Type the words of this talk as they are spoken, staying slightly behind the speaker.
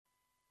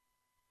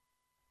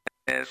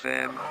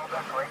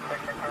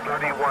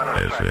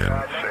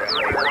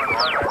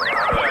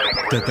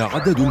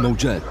تتعدد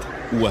الموجات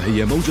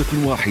وهي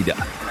موجة واحدة.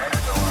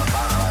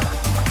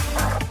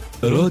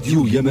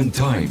 راديو يمن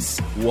تايمز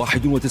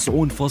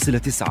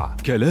 91.9.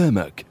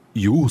 كلامك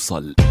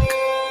يوصل.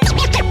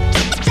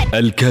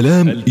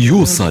 الكلام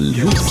يوصل.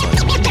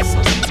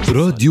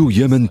 راديو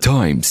يمن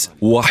تايمز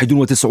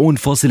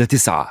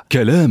 91.9.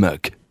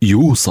 كلامك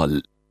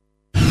يوصل.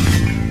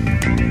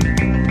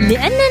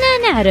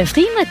 لأننا نعرف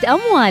قيمة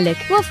أموالك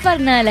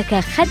وفرنا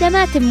لك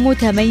خدمات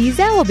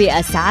متميزة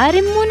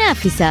وبأسعار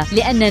منافسة.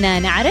 لأننا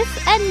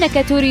نعرف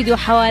أنك تريد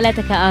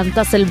حوالتك أن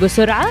تصل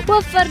بسرعة،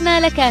 وفرنا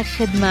لك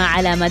خدمة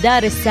على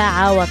مدار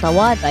الساعة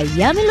وطوال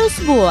أيام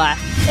الأسبوع.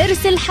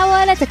 ارسل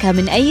حوالتك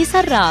من أي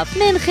صراف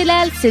من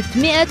خلال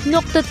 600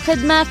 نقطة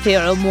خدمة في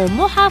عموم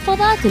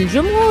محافظات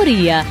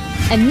الجمهورية.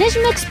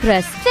 النجم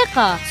إكسبرس،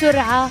 ثقة،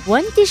 سرعة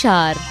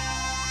وانتشار.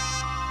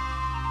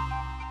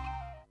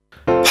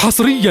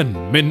 حصريا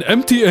من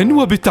MTN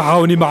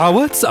وبالتعاون مع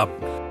واتساب.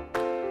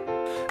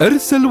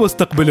 ارسل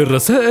واستقبل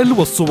الرسائل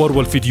والصور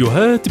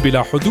والفيديوهات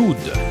بلا حدود.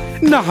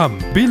 نعم،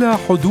 بلا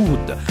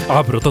حدود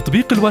عبر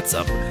تطبيق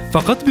الواتساب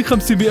فقط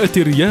ب500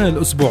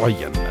 ريال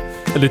أسبوعيا.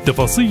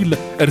 للتفاصيل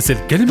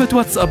ارسل كلمة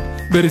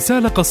واتساب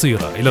برسالة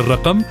قصيرة إلى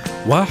الرقم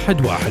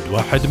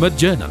 111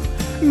 مجانا.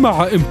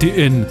 مع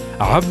MTN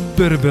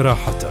عبر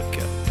براحتك.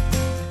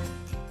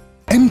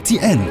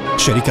 MTN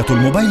شركة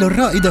الموبايل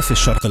الرائدة في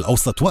الشرق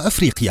الأوسط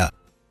وأفريقيا.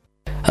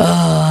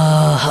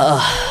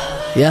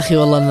 يا أخي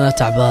والله أنا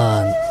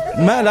تعبان.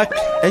 مالك؟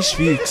 إيش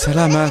فيك؟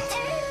 سلامات.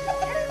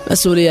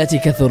 مسؤولياتي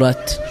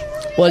كثرت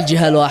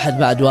والجهال واحد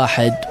بعد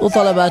واحد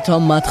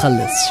وطلباتهم ما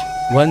تخلص.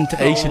 وانت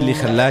ايش اللي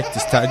خلاك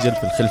تستعجل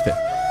في الخلفة؟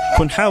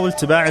 كن حاول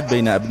تباعد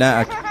بين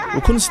أبنائك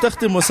وكن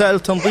استخدم وسائل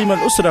تنظيم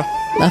الأسرة.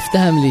 ما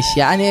افتهم ليش،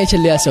 يعني ايش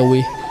اللي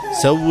أسويه؟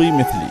 سوي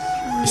مثلي،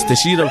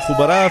 استشير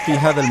الخبراء في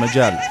هذا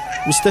المجال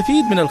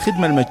واستفيد من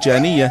الخدمة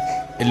المجانية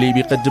اللي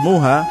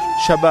بيقدموها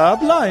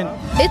شباب لاين.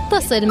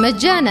 اتصل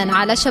مجانا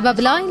على شباب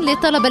لاين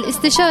لطلب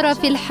الاستشارة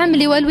في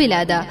الحمل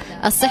والولادة،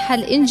 الصحة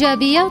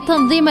الإنجابية،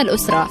 تنظيم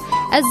الأسرة،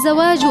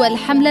 الزواج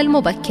والحمل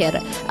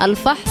المبكر،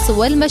 الفحص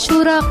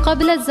والمشورة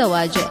قبل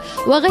الزواج،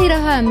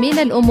 وغيرها من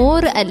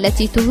الأمور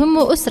التي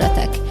تهم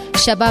أسرتك.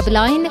 شباب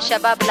لاين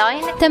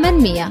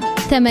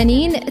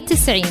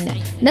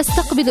 880-90.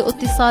 نستقبل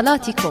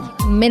اتصالاتكم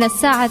من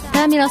الساعة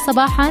 8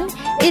 صباحا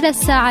إلى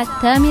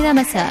الساعة 8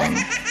 مساء.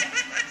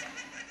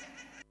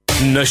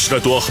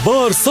 نشرة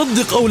أخبار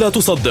صدق أو لا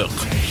تصدق.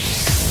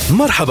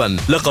 مرحبا،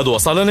 لقد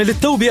وصلنا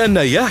للتو بأن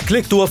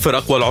ياهكليك توفر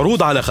أقوى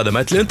العروض على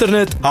خدمات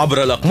الإنترنت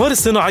عبر الأقمار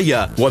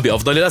الصناعية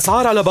وبأفضل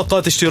الأسعار على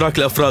باقات اشتراك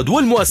الأفراد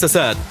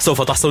والمؤسسات.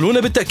 سوف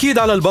تحصلون بالتأكيد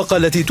على الباقة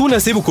التي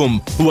تناسبكم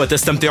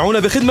وتستمتعون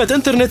بخدمة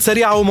إنترنت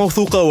سريعة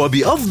وموثوقة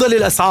وبأفضل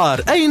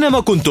الأسعار أينما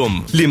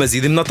كنتم.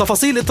 لمزيد من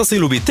التفاصيل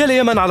اتصلوا بالتالي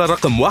يمن على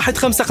الرقم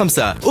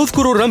 155.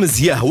 اذكروا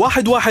الرمز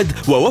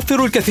YAH11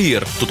 ووفروا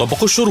الكثير.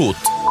 تطبق الشروط.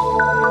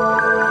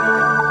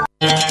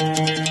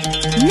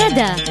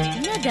 ندى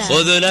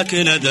خذ لك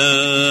ندى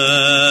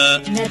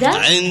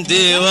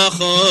عندي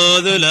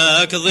وخذ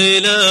لك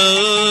ظلال.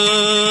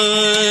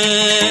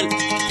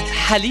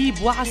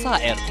 حليب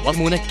وعصائر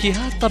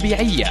ومنكهات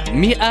طبيعية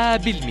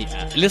 100%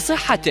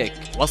 لصحتك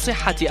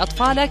وصحة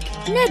أطفالك.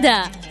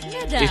 ندى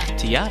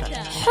اختيارك.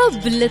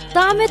 حب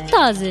للطعم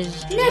الطازج.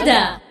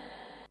 ندى.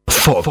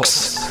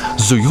 فوكس،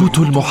 زيوت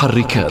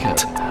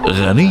المحركات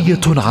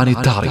غنية عن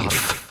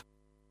التعريف.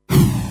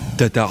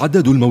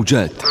 تتعدد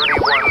الموجات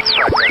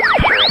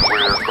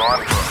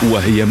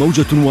وهي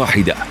موجة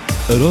واحدة.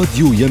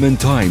 راديو يمن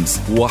تايمز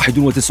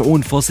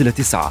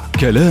 91.9.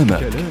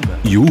 كلامك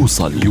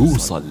يوصل.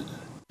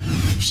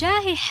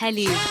 شاهي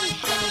حليب.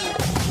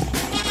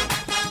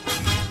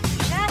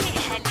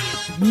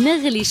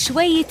 نغلي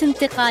شوية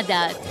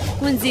انتقادات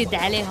ونزيد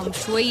عليهم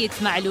شوية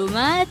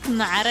معلومات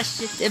مع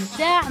رشة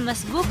إبداع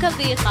مسبوكة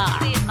بإيقاع.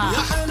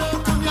 يا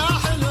حلوكم يا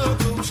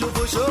حلوكم،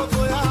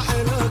 شوفوا يا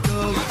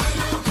حلوكم.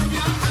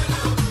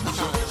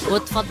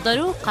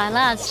 وتفضلوا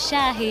خلاص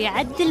شاهي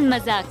عدل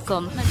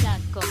مزاجكم.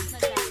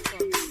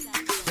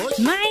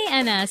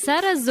 معي أنا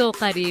سارا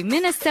الزوقري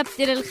من السبت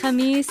إلى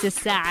الخميس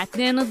الساعة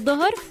 2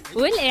 الظهر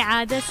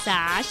والإعادة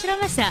الساعة 10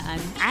 مساء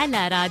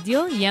على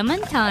راديو يمن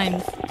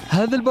تايمز.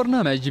 هذا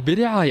البرنامج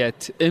برعاية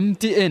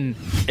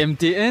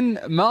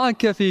MTN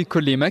معك في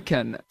كل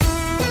مكان.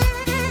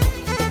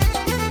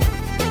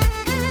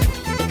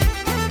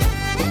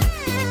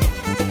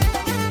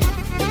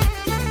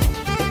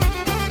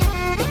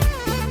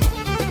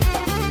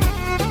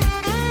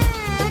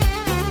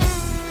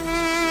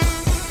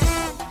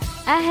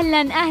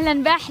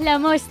 أهلا بأحلى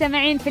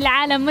مستمعين في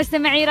العالم،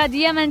 مستمعي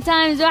راديو يمن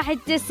تايمز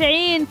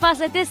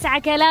 91.9.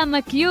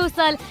 كلامك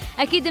يوصل.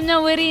 أكيد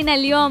منورين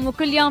اليوم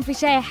وكل يوم في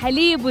شاي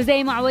حليب،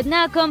 وزي ما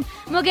عودناكم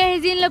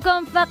مجهزين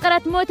لكم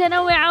فقرة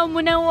متنوعة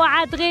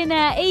ومنوعات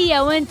غنائية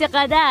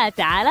وانتقادات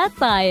على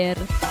الطاير.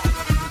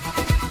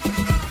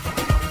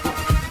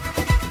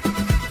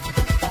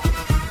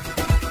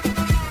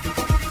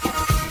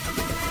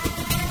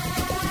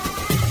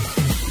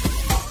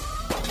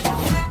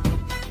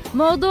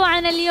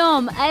 موضوعنا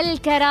اليوم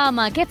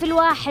الكرامة، كيف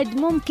الواحد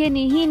ممكن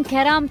يهين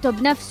كرامته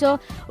بنفسه،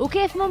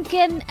 وكيف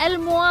ممكن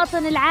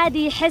المواطن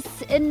العادي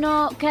يحس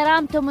انه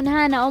كرامته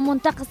منهانة او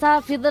منتقصة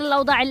في ظل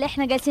الاوضاع اللي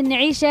احنا جالسين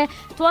نعيشها.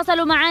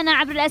 تواصلوا معنا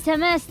عبر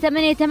الSMS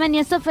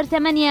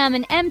 8808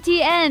 من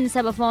MTN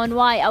سبفون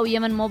واي او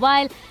يمن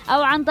موبايل،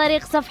 او عن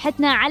طريق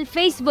صفحتنا على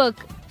الفيسبوك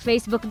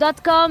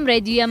facebook.com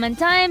راديو يمن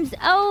تايمز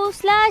او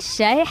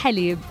 /شاهي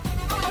حليب.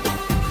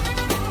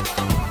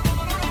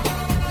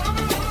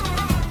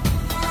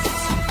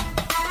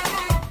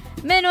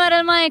 من وراء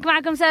المايك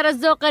معكم سارا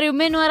الزوقري،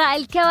 ومن وراء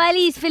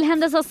الكواليس في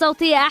الهندسة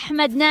الصوتية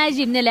أحمد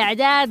ناجي، من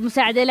الإعداد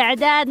مساعد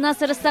الاعداد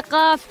ناصر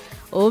السقاف،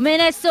 ومن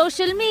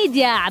السوشيال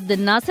ميديا عبد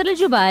الناصر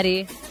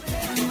الجباري.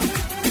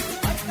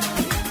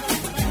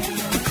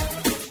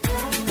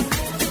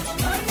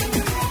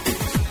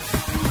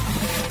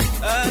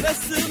 أنا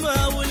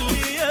السما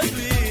واللي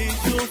يبي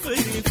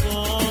يشوفني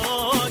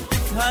فوق،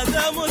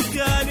 هذا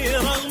مكاني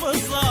رغم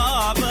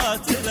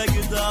الصعبات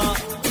الأقدار،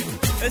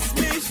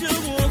 اسمي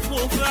شموخ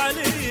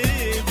وفعلي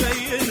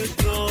يبين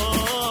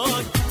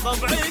الذوق،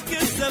 طبعي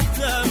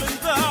كسبته من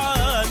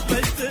بعد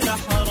بجت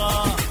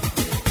الأحرار،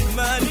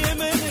 ماني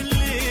من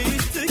اللي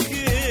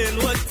يشتكي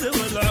الوقت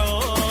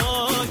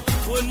والعوق،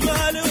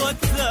 والمال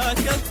وقته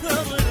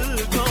كثر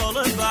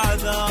القول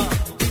بعذار،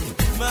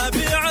 ما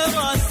بيع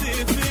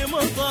راسي في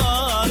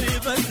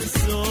مضاربة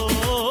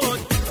السوق،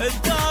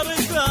 الدار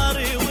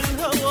داري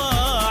والهوى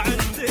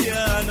عندي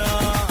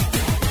أنا.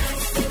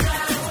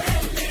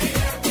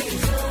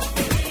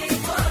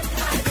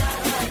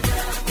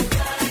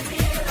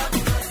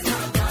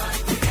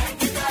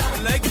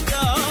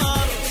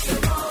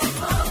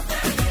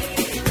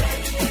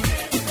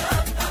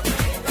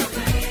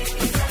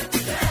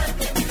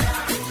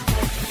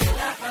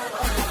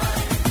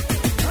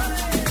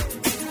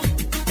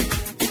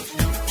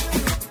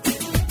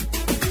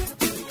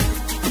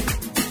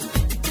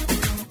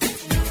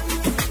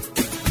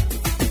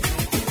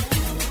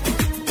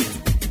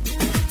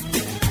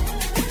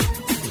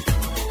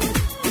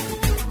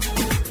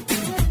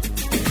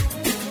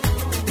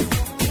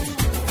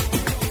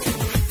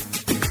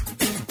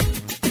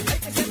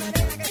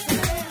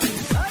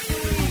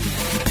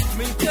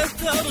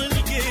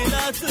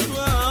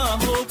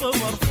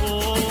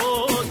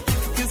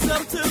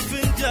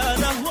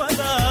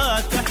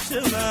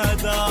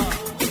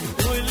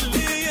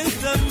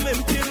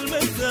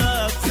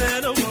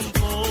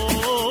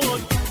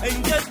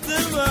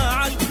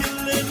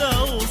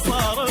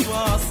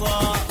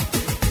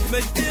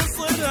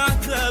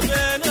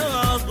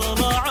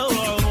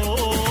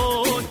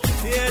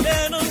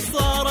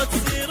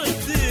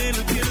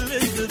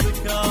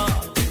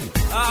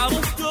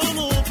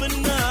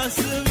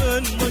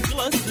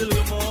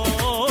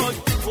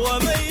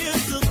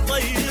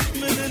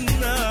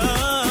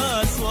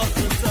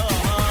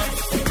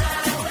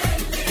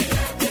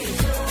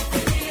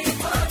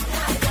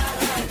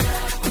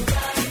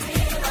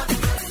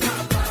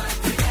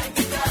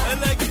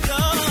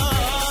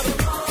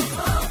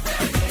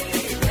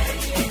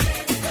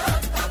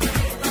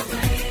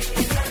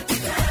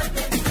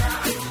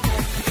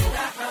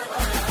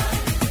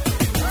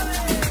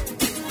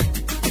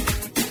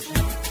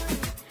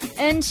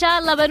 إن شاء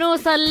الله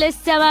بنوصل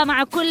للسما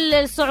مع كل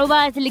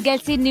الصعوبات اللي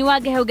جالسين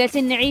نواجهها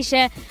وجالسين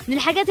نعيشها. من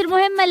الحاجات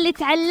المهمة اللي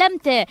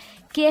تعلمتها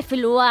كيف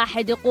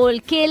الواحد يقول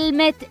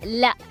كلمة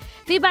لا.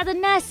 في بعض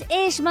الناس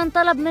إيش ما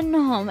انطلب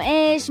منهم،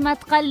 إيش ما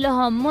تقل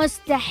لهم،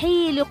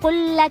 مستحيل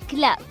يقول لك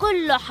لا،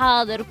 كله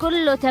حاضر،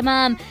 كله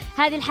تمام.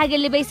 هذه الحاجة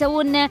اللي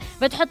بيسوونا،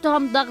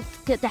 بتحطهم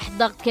ضغط تحت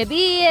ضغط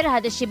كبير.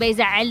 هذا الشيء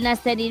بيزعل ناس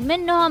ثانيين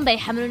منهم،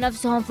 بيحملوا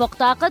نفسهم فوق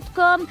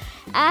طاقتكم.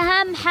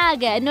 أهم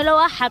حاجة إنه لو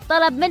أحد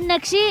طلب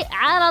منك شيء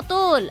على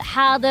طول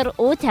حاضر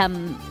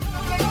وتم.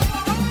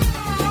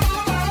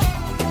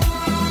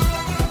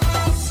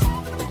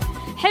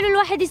 حلو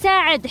الواحد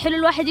يساعد، حلو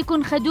الواحد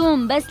يكون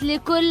خدوم، بس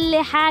لكل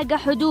حاجة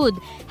حدود،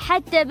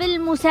 حتى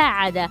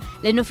بالمساعدة،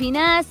 لأنه في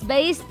ناس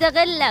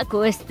بيستغلك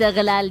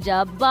واستغلال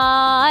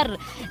جبار.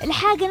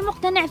 الحاجة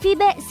المقتنع فيه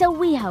به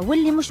سويها،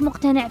 واللي مش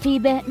مقتنع فيه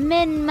به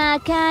من ما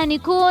كان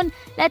يكون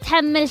لا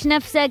تحملش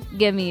نفسك.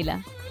 جميلة.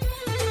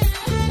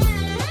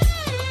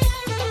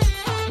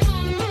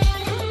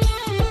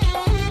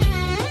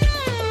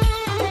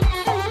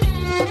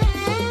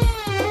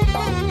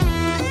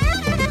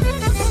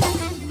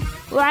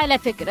 وعلى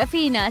فكرة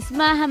في ناس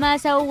مهما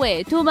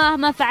سويت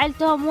ومهما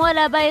فعلتهم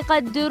ولا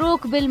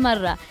بيقدروك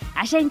بالمرة.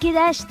 عشان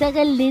كده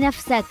اشتغل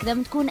لنفسك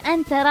لما تكون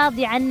أنت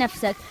راضي عن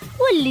نفسك،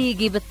 واللي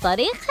يجي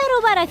بالطريق خير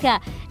وبركة.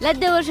 لا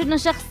تدورش إنه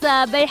شخص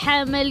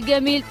بيحمل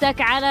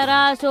جميلتك على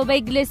راسه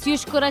وبيجلس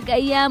يشكرك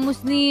أيام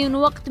وسنين،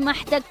 ووقت ما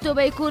احتجته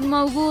بيكون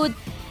موجود،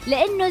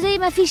 لأنه زي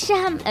ما في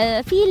الشهم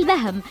في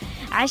البهم.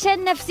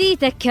 عشان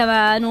نفسيتك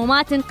كمان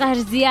وما تنقهر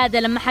زيادة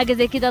لما حاجة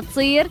زي كده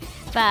تصير،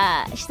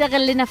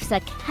 فاشتغل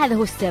لنفسك، هذا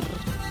هو السر.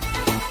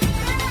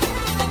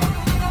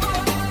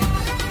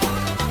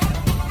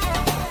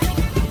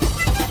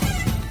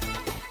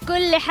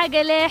 كل كل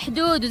حاجة له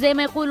حدود، وزي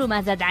ما يقولوا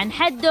ما زاد عن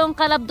حده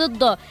انقلب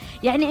ضده.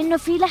 يعني إنه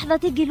في لحظة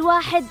تجي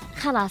الواحد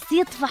خلاص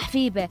يطفح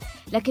فيه به،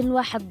 لكن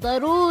الواحد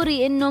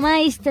ضروري إنه ما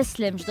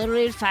يستسلمش،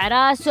 ضروري يرفع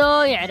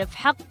راسه، يعرف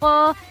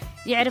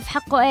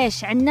حقه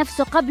إيش عن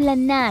نفسه قبل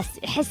الناس،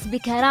 يحس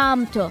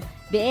بكرامته.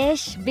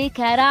 بإيش؟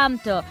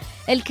 بكرامته.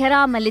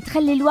 الكرامة اللي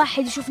تخلي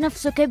الواحد يشوف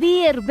نفسه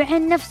كبير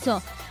بعين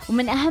نفسه.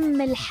 ومن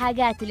أهم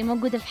الحاجات اللي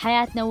موجودة في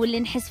حياتنا واللي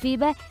نحس فيه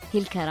به هي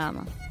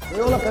الكرامة.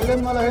 يقول لك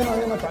كلمنا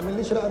لا هنا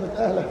تعمليش رقبة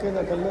أهلك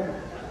كده، كلمنا.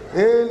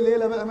 إيه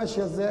الليلة بقى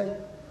ماشية إزاي؟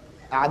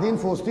 قاعدين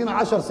في وسطينا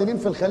 10 سنين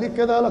في الخليج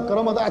كده، قال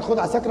الكرامة ده قاعد خد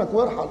عساكرك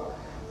وارحل،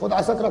 خد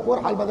عساكرك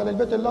وارحل، بدل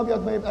البيت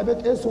الأبيض ما يبقى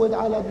بيت أسود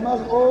على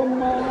دماغ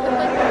أمك.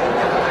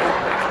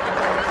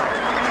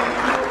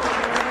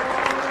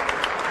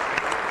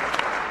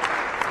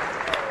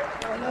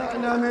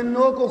 احنا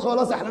منكم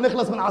خلاص، احنا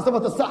نخلص من عاصفة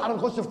الصحراء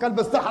نخش في كلب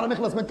الصحراء،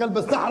 نخلص من كلب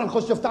الصحراء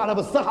نخش في ثعلب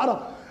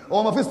الصحراء.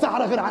 هو ما فيش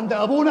صحراء غير عند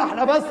ابونا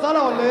احنا بس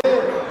صلاة ولا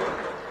ايه؟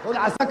 خد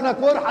عساكرك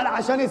وارحل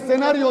عشان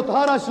السيناريو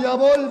اتهرش يا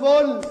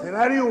بلبل.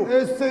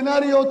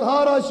 السيناريو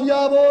اتهرش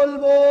يا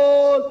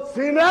بلبل.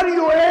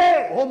 سيناريو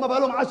ايه؟ هم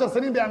بقالهم 10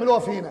 سنين بيعملوها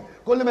فينا،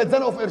 كل ما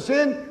يتزنقوا في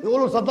قرشين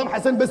يقولوا لصدام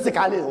حسين بسك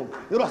عليهم،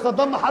 يروح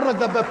صدام محرك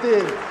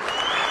دبابتين.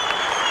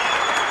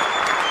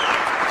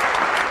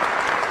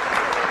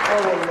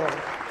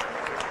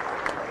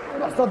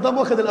 والله صدام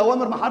واخد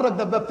الاوامر محرك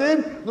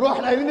دبابتين، نروح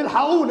قايلين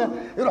الحقونا،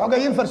 يروحوا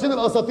جايين فرشين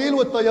الاساطيل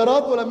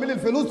والطيارات ولمين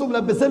الفلوس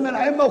وملبسيننا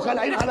العمه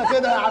وخالعين على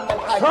كده يا عم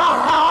الحاج.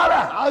 صح على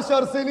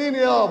 10 سنين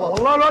يابا،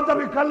 والله الواد ده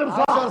بيتكلم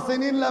صح. 10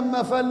 سنين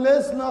لما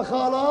فلسنا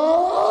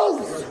خلاص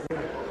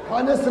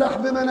هنسرح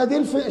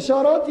بمناديل في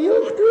اشارات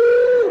يختي.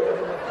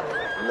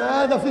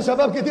 لا ده في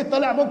شباب جديد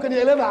طالع ممكن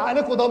يقلبها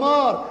عليكم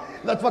دمار،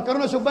 لا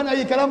تفكرونا شبان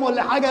اي كلام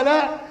ولا حاجه،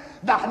 لا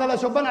ده احنا لا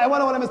شبان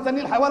عوالة ولا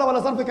مستنين حوالة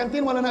ولا صرف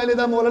كانتين ولا نقل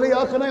دم ولا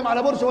ليا اخ نايم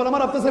على برش ولا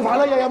مره بتصرف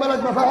عليا يا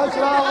بلد ما فيهاش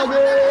راجل.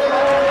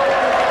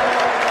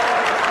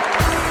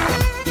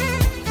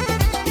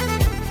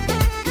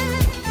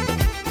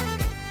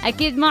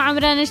 اكيد ما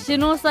عمرنا نشتي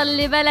نوصل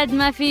لبلد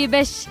ما فيه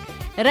بش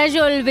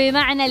رجل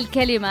بمعنى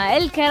الكلمة.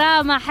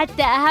 الكرامة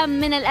حتى أهم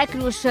من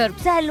الأكل والشرب.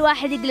 سهل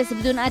الواحد يجلس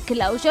بدون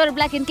أكل أو شرب،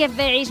 لكن كيف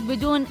يعيش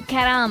بدون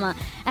كرامة؟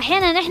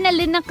 أحيانا إحنا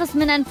اللي ننقص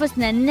من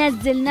أنفسنا،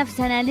 ننزل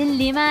نفسنا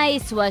للي ما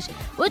يسواش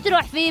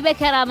وتروح فيه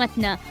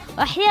بكرامتنا.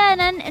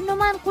 وأحيانا إنه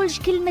ما نقولش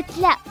كلمة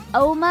لا،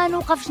 أو ما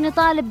نوقفش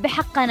نطالب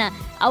بحقنا،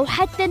 أو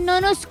حتى إنه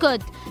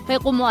نسكت،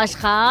 فيقوموا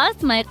أشخاص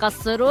ما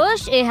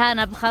يقصروش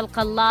إهانة بخلق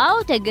الله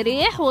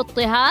وتجريح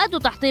واضطهاد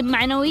وتحطيم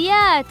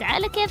معنويات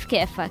على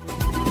كيفك.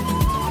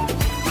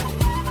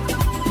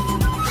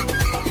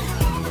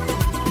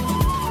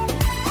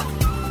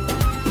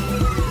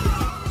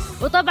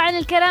 وطبعا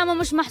الكرامة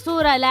مش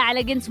محصورة لا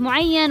على جنس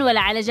معين ولا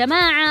على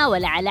جماعة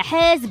ولا على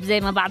حزب زي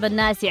ما بعض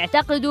الناس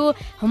يعتقدوا.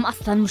 هم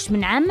أصلا مش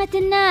من عامة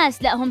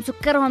الناس، لا هم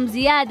سكرهم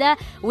زيادة،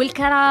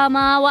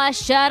 والكرامة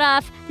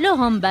والشرف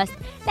لهم بس.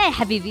 لا يا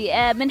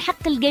حبيبي، من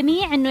حق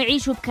الجميع أنه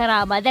يعيشوا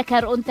بكرامة،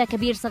 ذكر أنثى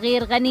كبير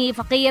صغير غني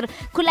فقير،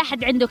 كل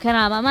أحد عنده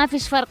كرامة، ما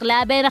فيش فرق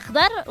لا بين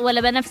أخضر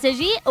ولا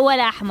بنفسجي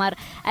ولا أحمر،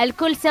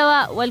 الكل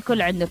سواء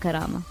والكل عنده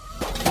كرامة.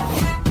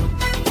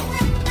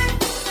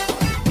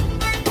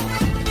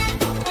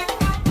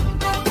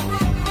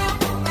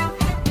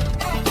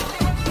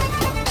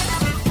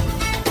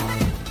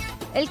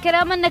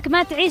 الكرامة انك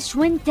ما تعيش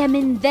وانت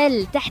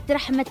منذل تحت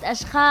رحمة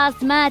اشخاص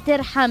ما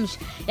ترحمش.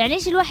 يعني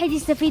ايش الواحد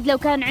يستفيد لو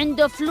كان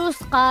عنده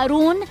فلوس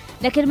قارون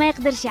لكن ما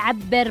يقدرش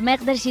يعبر، ما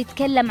يقدرش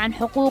يتكلم عن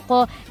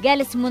حقوقه،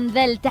 جالس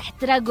منذل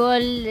تحت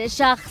رجل،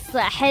 شخص،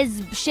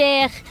 حزب،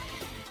 شيخ،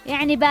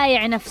 يعني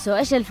بايع نفسه،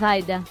 ايش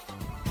الفايدة؟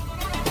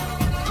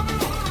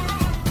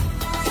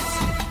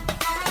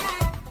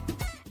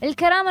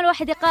 الكرامة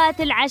الواحد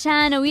يقاتل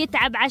عشانه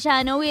ويتعب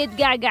عشانه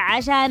ويتقعقع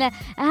عشانه.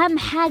 أهم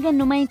حاجة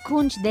أنه ما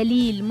يكونش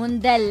دليل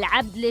منذل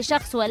عبد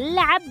لشخص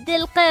ولا عبد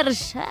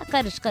القرش،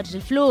 قرش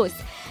الفلوس.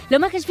 لو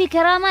ما كانش في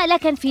كرامة لا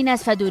كان في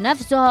ناس فدوا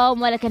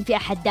نفسهم، ولا كان في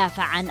أحد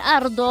دافع عن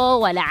أرضه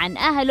ولا عن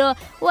أهله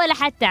ولا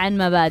حتى عن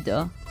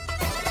مبادئه.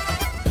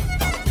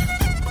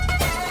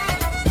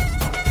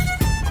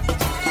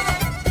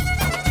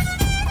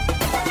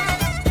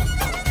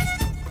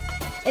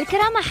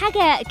 الكرامة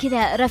حاجة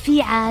كده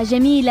رفيعة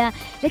جميلة،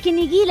 لكن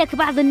يجي لك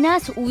بعض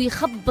الناس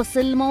ويخبص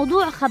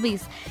الموضوع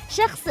خبيص.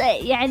 شخص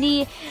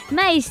يعني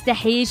ما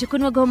يستحيش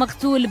يكون وجهه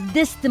مغسول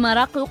بدست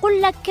مرق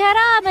ويقول لك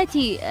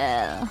كرامتي.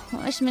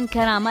 ايش من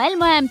كرامة؟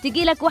 المهم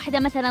تجي لك واحدة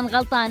مثلا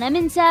غلطانة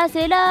من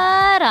ساسة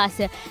لا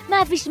راسه،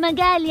 ما فيش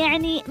مجال،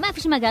 يعني ما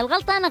فيش مجال،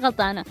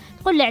 غلطانة،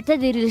 تقول له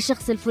اعتذري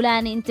للشخص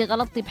الفلاني انت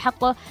غلطتي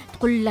بحقه،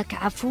 تقول لك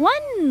عفوا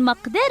ما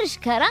قدرش،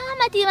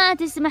 كرامتي ما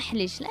تسمح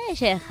ليش. لا يا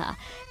شيخة،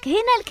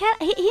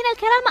 هنا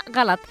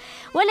الكرامة غلط.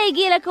 ولا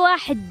يجي لك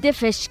واحد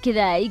دفش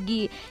كذا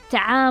يجي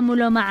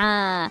تعامله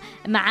مع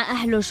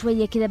أهله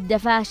شوية كذا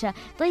بدفاشة.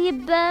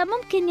 طيب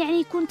ممكن يعني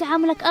يكون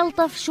تعاملك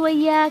ألطف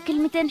شوية،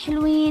 كلمتين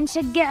حلوين،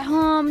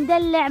 شجعهم،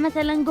 دلع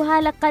مثلا،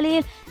 قهالك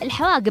قليل.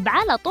 الحواقب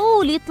على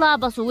طول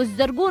يتلابسوا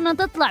والزرقونة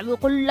تطلع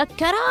ويقول لك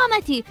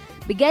كرامتي،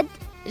 بجد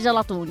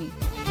جلطوني.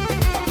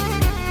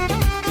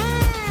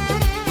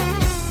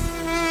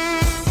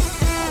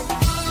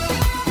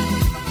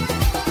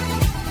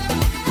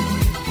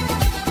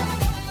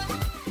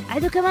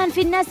 كمان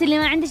في الناس اللي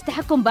ما عندش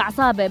تحكم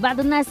بأعصابه. بعض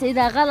الناس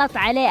إذا غلط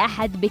عليه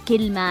أحد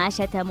بكلمة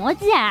شتم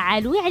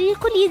وتزعل، ويعني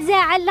الكل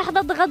يتزعل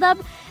لحظة غضب،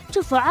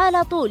 تشوفه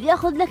على طول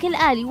ياخذ لك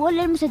الآلي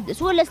ولا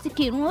المسدس ولا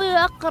السكين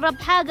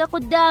وأقرب حاجة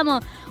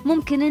قدامه،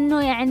 ممكن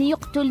إنه يعني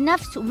يقتل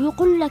نفسه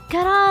ويقول لك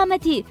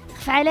كرامتي،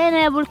 خف علينا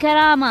يا أبو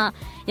الكرامة.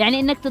 يعني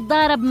إنك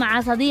تتضارب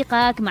مع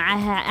صديقك،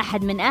 مع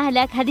أحد من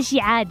أهلك، هذا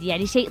شيء عادي،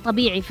 يعني شيء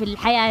طبيعي في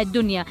الحياة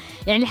الدنيا.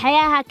 يعني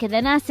الحياة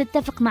هكذا، ناس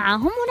تتفق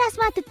معاهم وناس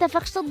ما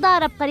تتفقش،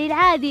 تتضارب قليل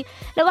عادي.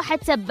 لو أحد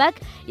سبك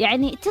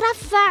يعني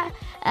ترفع،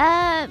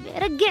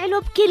 رجع له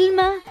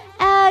بكلمة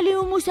آلي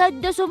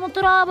ومسدس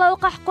ومطرابة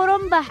وقح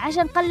قرنبح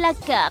عشان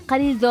قلك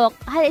قليل ذوق.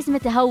 هذا اسمه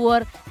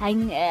تهور،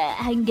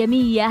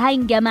 هنجمية،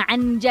 هنجمة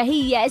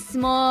عنجهية،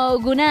 اسمه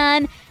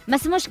جنان، ما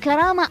اسموش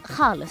كرامة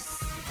خالص.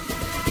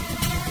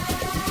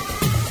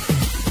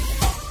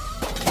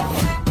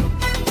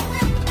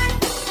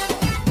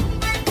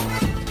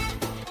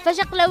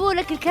 فشقلبوا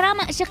لك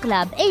الكرامة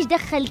شقلاب. ايش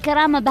دخل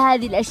الكرامة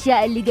بهذه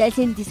الاشياء اللي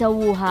جالسين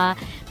تسووها؟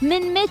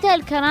 من متى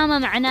الكرامة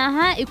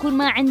معناها يكون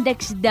ما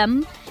عندكش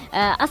دم؟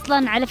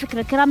 اصلا على فكرة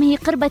الكرامة هي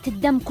قربة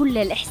الدم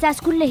كله،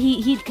 الاحساس كله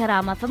هي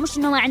الكرامة، فمش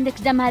انه ما عندك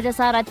دم هذا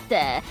صارت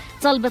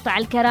تسلبط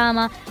على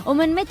الكرامة.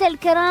 ومن متى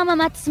الكرامة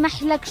ما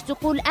تسمح لك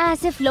تقول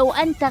اسف لو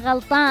انت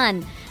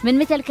غلطان؟ من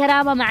متى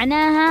الكرامة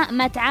معناها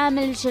ما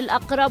تعاملش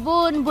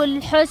الاقربون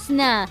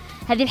بالحسنى؟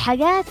 هذه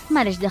الحاجات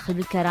ما لش دخل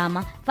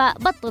بالكرامة،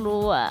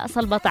 فبطلوا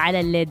سلبطة على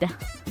الليدة.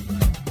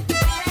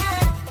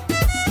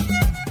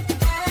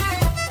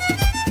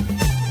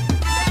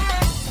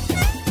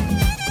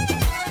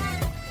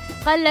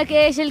 قال لك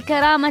ايش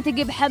الكرامة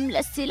تجي بحمل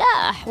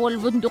السلاح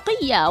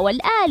والبندقية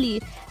والآلي،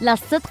 لا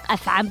الصدق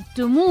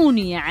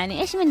أفعمتموني.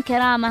 يعني ايش من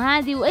كرامة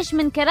هذه وايش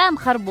من كلام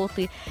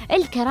خربوطي؟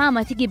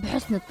 الكرامة تجي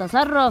بحسن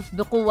التصرف،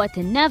 بقوة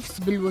النفس،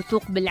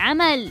 بالوثوق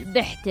بالعمل،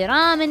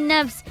 باحترام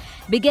النفس.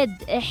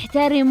 بجد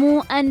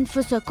احترموا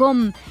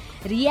أنفسكم.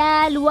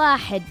 ريال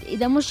واحد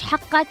إذا مش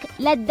حقك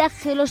لا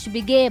تدخلوش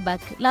بجيبك،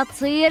 لا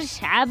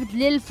تصيرش عبد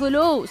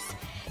للفلوس.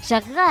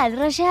 شغال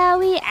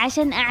رشاوي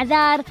عشان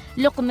أعذار،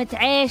 لقمة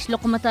عيش،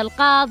 لقمة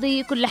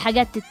القاضي، كل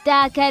حاجات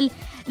تتاكل.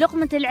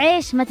 لقمة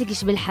العيش ما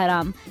تجيش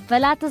بالحرام،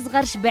 فلا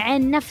تصغرش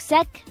بعين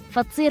نفسك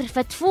فتصير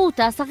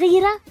فتفوتة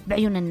صغيرة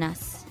بعيون الناس.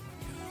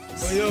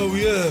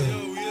 وياه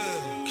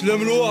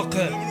كلام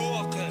الواقع،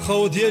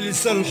 خو ديالي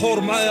لسان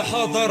الحور معايا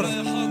حاضر.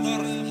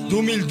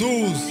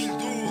 2012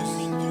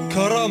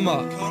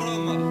 كرامة.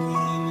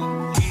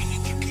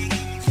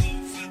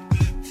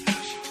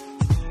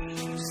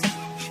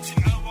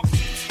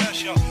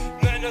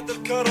 معنى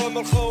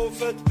الكرامة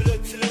الخوفات بلا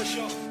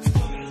تلاشى،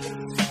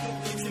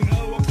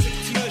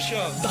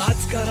 ضاعت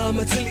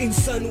كرامة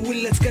الإنسان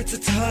ولات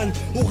كتتهان،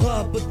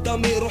 وغاب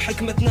الضمير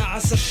وحكمتنا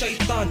عصر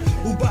الشيطان،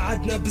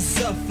 وبعدنا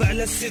بزاف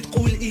على الصدق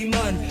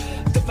والإيمان.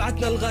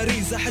 دفعتنا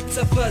الغريزة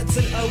حتى فات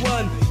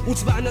الأوان،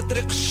 وتبعنا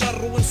طريق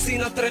الشر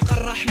ونسينا طريق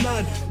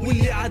الرحمن.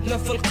 واللي عادنا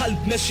في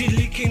القلب ماشي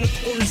اللي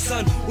كينطقوا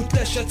لسان،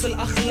 وتلاشت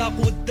الأخلاق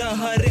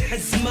وداها ريح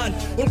الزمان،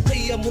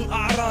 والقيم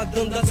والأعراض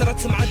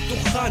اندثرت مع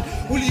الدخان.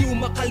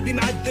 واليوم قلبي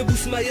معذب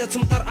وسمايا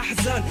تمطر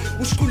أحزان،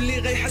 وشكون اللي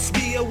غيحس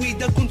بيا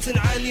وإذا كنت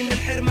نعاني من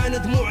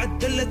حرمان؟ دموع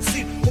الدلة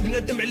تسيل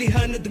وبندم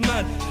عليها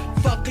ندمان.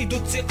 فاقد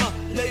الثقة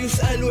لا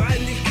يسأل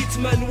عن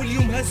الكتمان،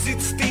 واليوم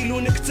هزيت ستيل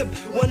ونكتب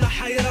وانا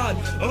حيران.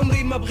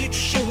 عمري ما بغيت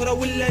الشهرة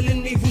ولا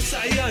للنيفو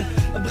سعيان،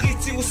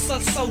 بغيت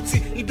يوصل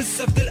صوتي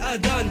لبزاف د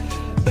الأذان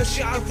باش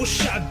يعرفوا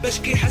الشعب باش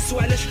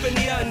كيحسوا علاش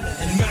فنيان.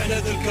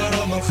 المعنى ذا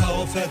الكرامة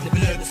الخوافات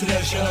البلاد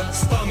تلاشى،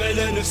 سطام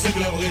على نفسك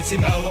لا بغيتي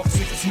مع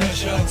وقتك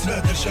تتماشى.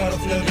 تبادل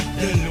شرف لا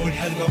بدل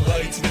والحل ما بغا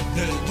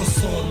يتبدل،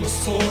 دستور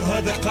مسطور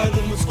هذا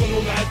قانون متقن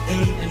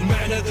ومعدل.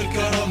 المعنى ذا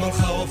الكرامة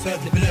الخوافات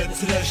البلاد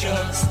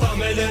تلاشى،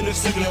 سطام على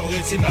نفسك لا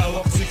بغيتي مع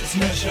وقتك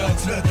تتماشى.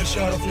 تبادل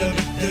شرف لا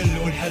بدل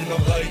والحل ما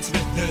بغا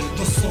يتبدل،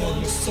 دستور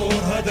مسطور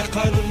هذا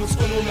قانون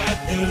متقن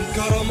ومعدل.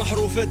 كرامة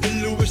حروفها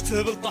دلو باش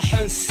تهبل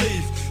طحان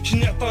السيف،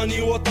 شني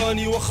عطاني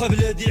وطني واخا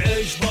بلادي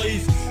عايش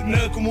ضعيف.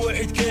 معاكم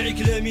واحد كاعي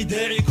كلامي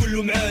داعي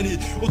كله معاني،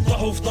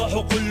 وطاحوا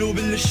فضاحوا قلوا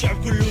باللي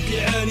الشعب كله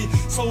كيعاني.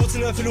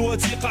 صوتنا في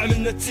الوثيقة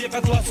عملنا الثقة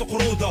طلعت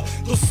قرودة،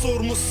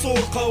 دستور مسطور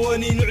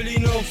قوانين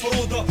علينا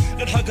مفروضة.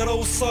 الحقرة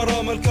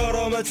والصرامة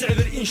الكرامة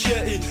تعبر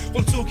إنشائي،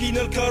 قلتو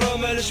كينا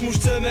الكرامة علاش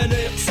مجتمعنا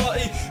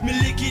إقصائي.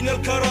 ملي كينا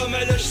الكرامة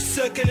علاش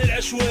الساكن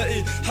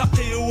العشوائي.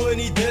 حقي هو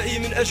ندائي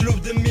من أجله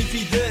بدمي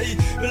الفدائي،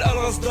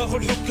 بالألغاز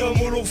داخل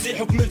حكام ولغزي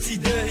حكم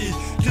ابتدائي.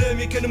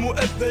 كلامي كان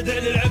مؤبد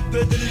على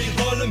العباد اللي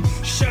ظالم،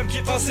 الشعب كي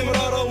قاسم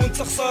رارة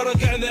وانت خسارة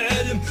كاع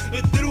معالم.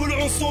 الدل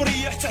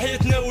والعنصرية حتى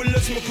حياتنا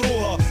ولات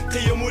مكروهة،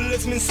 قيم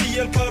ولات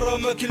منسية،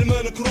 الكرامة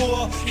كلمة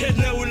نكروها.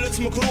 حياتنا ولات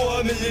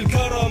مكروهة ملي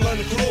الكرامة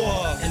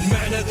نكروها.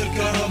 المعنى ذا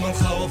الكرامة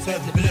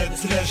الخوافات البلاد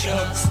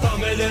تلاشى،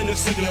 سطام على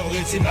نفسك لا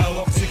بغيتي مع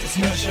وقتك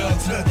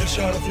تتماشى. تبادل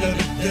شرف لا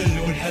بدل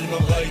والحل ما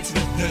بغا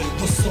يتبدل،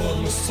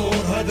 دستور مسطور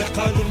هذا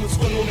قانون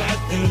متقن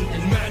ومعدل.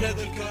 المعنى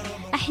ذا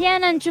الكرامة.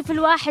 أحيانا نشوف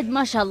الواحد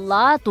ما شاء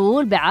الله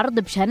طول بعرض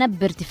بشنب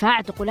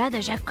بارتفاع، تقول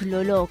هذا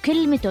شكله له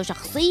كلمته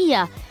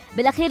شخصية.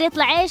 بالأخير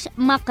يطلع إيش؟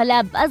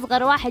 مقلب.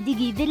 أصغر واحد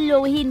يجي يذله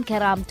ويهين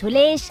كرامته.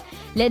 ليش؟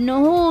 لأنه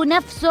هو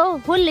نفسه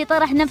هو اللي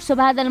طرح نفسه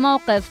بهذا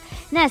الموقف.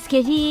 ناس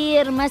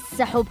كثير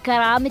مسحوا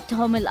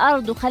بكرامتهم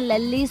الأرض وخلى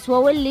اللي يسوى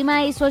واللي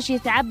ما يسوىش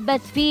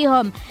يتعبث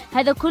فيهم.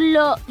 هذا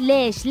كله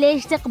ليش؟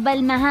 ليش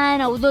تقبل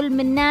مهانة وظلم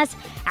الناس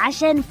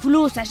عشان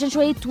فلوس، عشان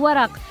شوية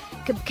ورق؟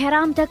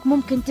 بكرامتك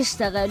ممكن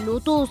تشتغل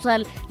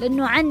وتوصل،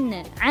 لأنه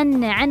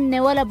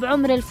عنا ولا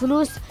بعمر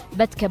الفلوس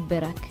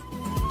بتكبرك.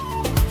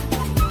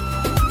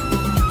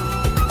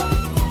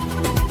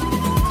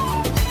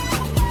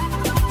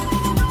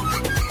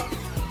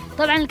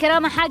 طبعا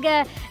الكرامة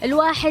حاجة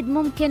الواحد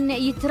ممكن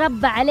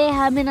يتربى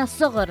عليها من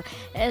الصغر،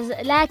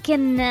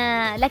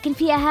 لكن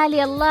في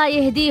أهالي الله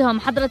يهديهم،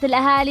 حضرة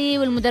الأهالي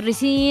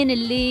والمدرسين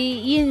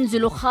اللي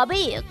ينزلوا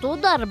خبيط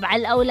وضرب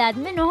على الأولاد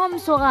منهم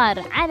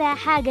صغار على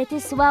حاجة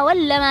تسوى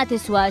ولا ما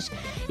تسواش.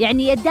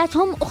 يعني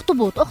يداتهم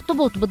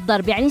اخطبوط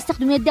بالضرب، يعني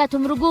يستخدموا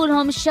يداتهم،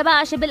 رجولهم،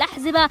 الشباشب،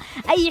 الأحزبة،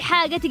 أي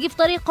حاجة تجي في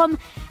طريقهم.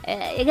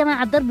 يا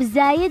جماعة الضرب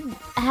الزايد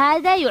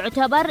هذا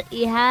يعتبر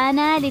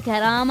إهانة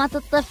لكرامة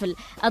الطفل.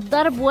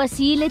 الضرب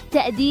وسيلة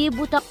تأديب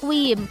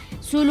وتقويم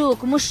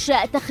سلوك، مش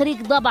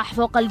تخريج ضبح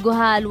فوق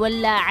الجهال،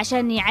 ولا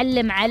عشان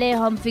يعلم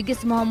عليهم في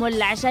جسمهم،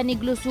 ولا عشان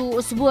يجلسوا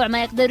أسبوع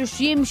ما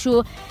يقدروش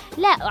يمشوا،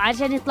 لا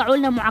عشان يطلعوا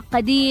لنا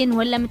معقدين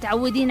ولا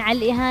متعودين على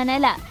الإهانة.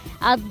 لا،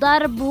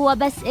 الضرب هو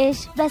بس إيش؟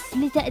 بس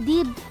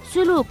لتأديب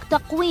سلوك،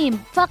 تقويم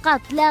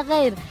فقط لا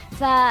غير.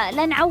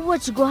 فلا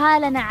نعوج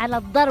جهالنا على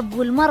الضرب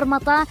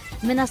والمرمطة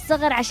من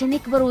الصغر عشان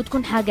يكبروا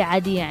وتكون حاجة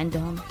عادية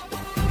عندهم.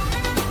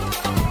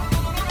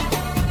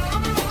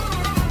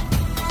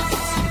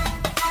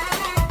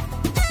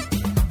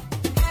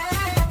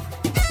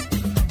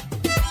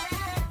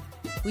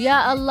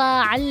 ويا الله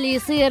على اللي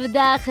يصير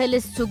داخل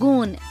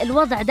السجون.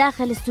 الوضع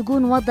داخل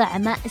السجون وضع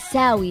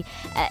مأساوي.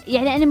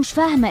 يعني أنا مش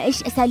فاهمة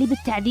إيش أساليب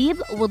التعذيب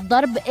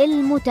والضرب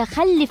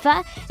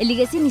المتخلفة اللي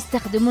جالسين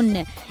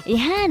يستخدمونه.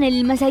 إهانة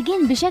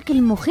للمساجين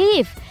بشكل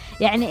مخيف.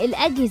 يعني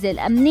الأجهزة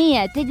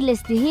الأمنية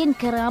تجلس تهين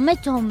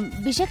كرامتهم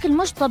بشكل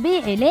مش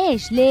طبيعي.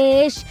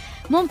 ليش؟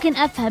 ممكن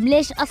أفهم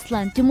ليش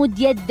أصلا تمد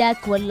يدك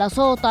ولا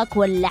صوتك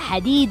ولا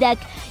حديدك.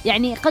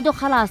 يعني قدو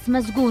خلاص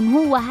مسجون،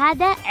 هو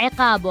هذا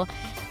عقابه.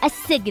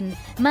 السجن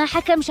ما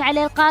حكمش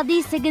عليه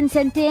القاضي، سجن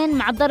 2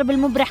 مع الضرب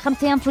المبرح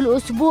 5 أيام في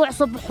الأسبوع،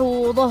 صبح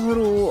وظهر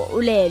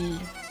وليل.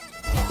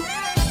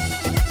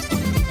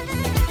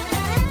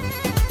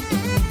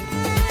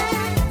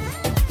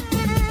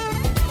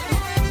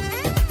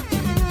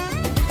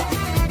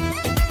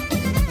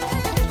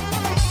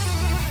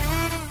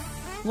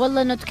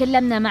 والله انه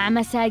تكلمنا مع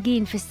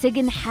مساجين في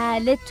السجن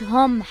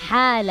حالتهم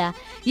حالة،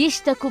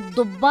 يشتكوا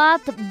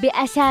بضباط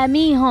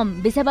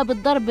بأساميهم بسبب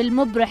الضرب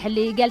المبرح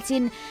اللي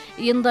جالسين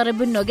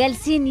ينضرب انه،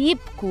 جالسين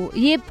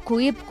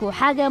يبكوا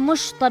حاجة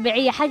مش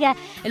طبيعية، حاجة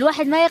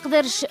الواحد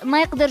ما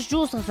يقدرش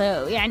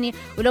يوصفه. يعني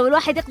ولو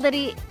الواحد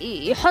يقدر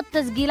يحط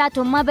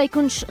تسجيلاتهم ما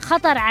بيكونش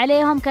خطر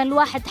عليهم، كان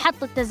الواحد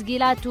حط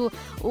التسجيلات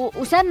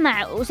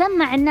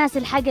وسمع الناس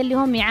الحاجة اللي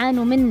هم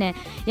يعانوا منه.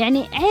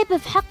 يعني عيب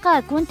في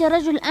حقك وانت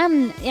رجل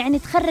أمن، يعني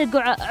تخرج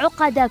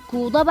عقدك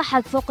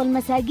وضبحك فوق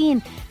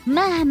المساجين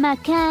مهما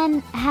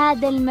كان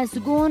هذا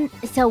المسجون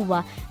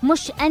سوى.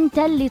 مش أنت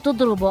اللي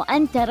تضربه،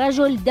 أنت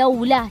رجل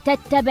دولة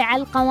تتبع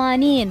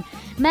القوانين.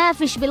 ما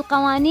فيش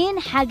بالقوانين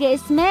حاجة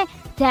اسمها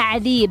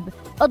تعذيب.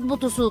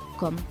 اضبطوا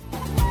صوتكم.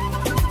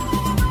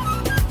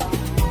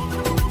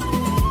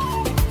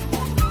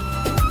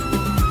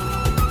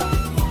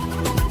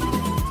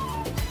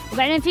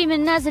 وبعدين في من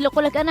الناس اللي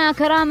يقولك أنا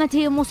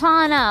كرامتي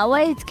مصانة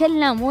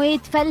ويتكلم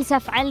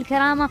ويتفلسف على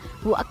الكرامة،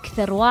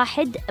 وأكثر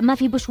واحد ما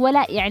في بش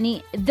ولا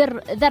يعني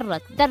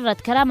ذرة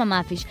كرامة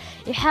ما فيش.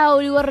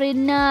 يحاول يوري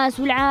الناس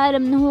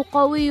والعالم أنه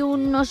قوي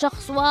وأنه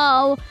شخص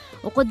واو،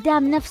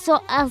 وقدام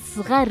نفسه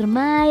أصغر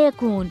ما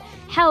يكون.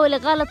 حاول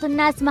يغلط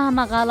الناس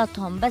مهما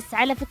غلطهم، بس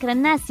على فكرة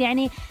الناس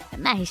يعني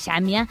ما هيش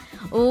عمية،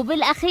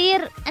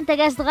 وبالأخير أنت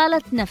قاعد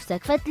تغلط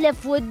نفسك،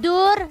 فتلف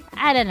وتدور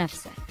على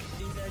نفسك.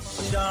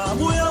 الشعب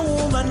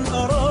يوما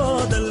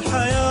أراد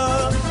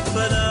الحياة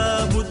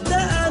فلا بد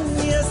أن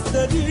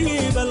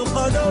يستجيب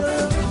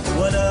القدر،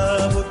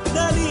 ولا بد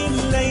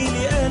لليل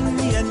أن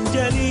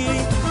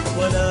ينجلي،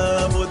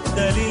 ولا بد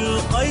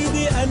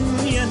للقيد أن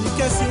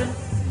ينكسر.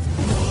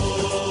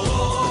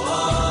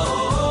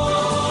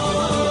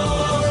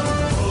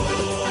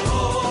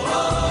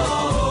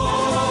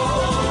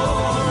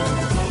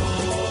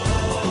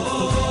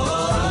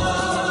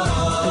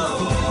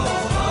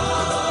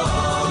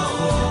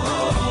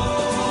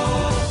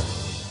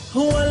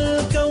 هو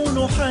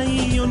الكون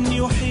حي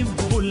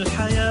يحب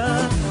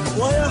الحياة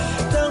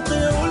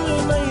ويحتقر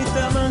الميت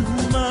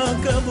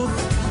مهما كبر،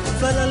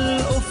 فلا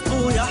الأفق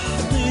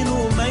يحضن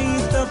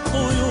ميت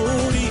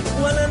الطيور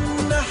ولا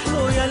النحل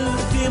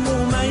يلتم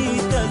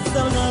ميت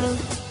الثمر.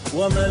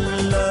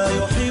 ومن لا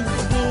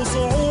يحب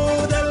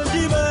صعود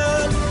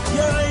الجبال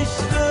يعيش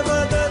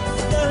أبد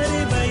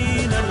الدهر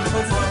بين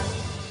الحفر.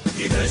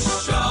 إذا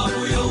الشعب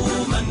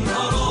يوما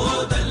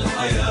أراد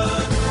الحياة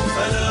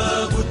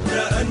فلا بد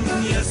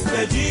أن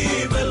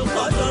يستجيب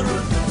القدر،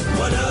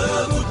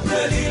 ولا بد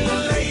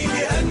للليل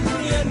أن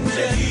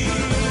ينجلي،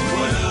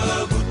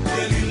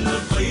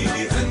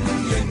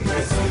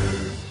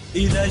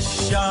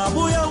 الشعب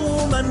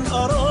يوما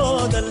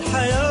أراد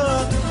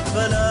الحياة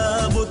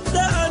فلا بد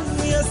أن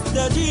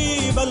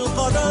يستجيب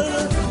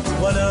القدر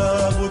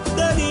ولا بد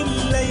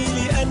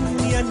لليل أن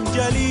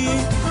ينجلي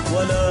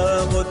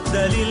ولا بد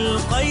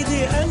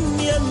للقيد أن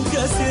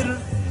ينكسر.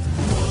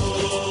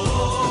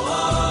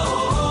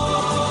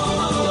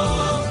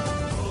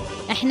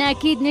 احنا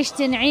اكيد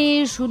نشتي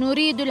نعيش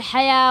ونريد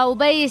الحياة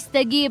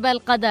وبيستجيب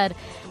القدر.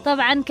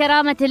 طبعا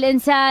كرامة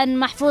الإنسان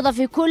محفوظة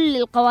في كل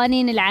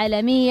القوانين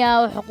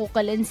العالمية وحقوق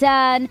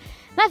الإنسان،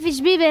 ما في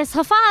جبيبة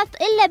صفات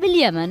إلا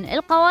باليمن.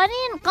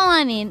 القوانين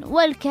قوانين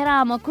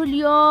والكرامة كل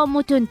يوم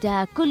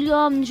وتنتهك، كل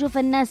يوم نشوف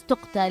الناس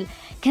تقتل.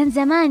 كان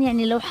زمان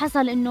يعني لو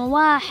حصل إنه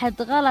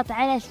واحد غلط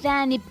على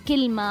الثاني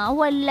بكلمة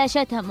ولا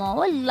شتمه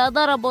ولا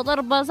ضربه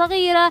ضربة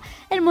صغيرة،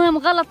 المهم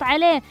غلط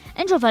عليه،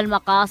 نشوف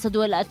المقاصد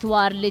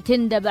والأثوار اللي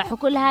تندبح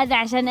وكل هذا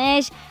عشان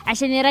إيش؟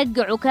 عشان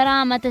يرجعوا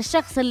كرامة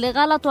الشخص اللي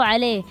غلطوا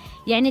عليه.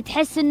 يعني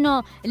تحس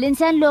إنه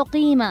الإنسان له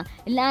قيمة،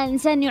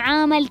 الإنسان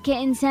يعامل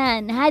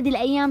كإنسان. هذه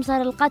الأيام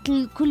صار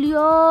القتل كل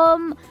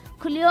يوم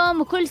كل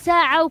يوم وكل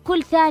ساعة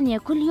وكل ثانية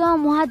كل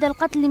يوم، وهذا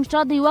القتل اللي مش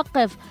راضي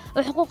يوقف،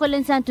 وحقوق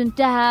الإنسان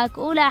تنتهك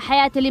ولا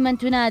حياة لمن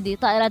تنادي.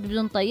 طائرات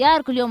بدون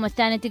طيار كل يوم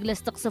والثاني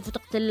تجلس تقصف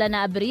وتقتل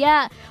لنا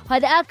أبرياء،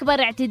 وهذا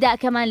أكبر اعتداء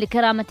كمان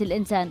لكرامة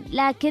الإنسان.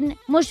 لكن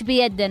مش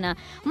بيدنا،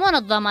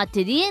 منظمات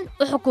تدين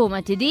وحكومة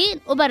تدين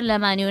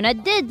وبرلمان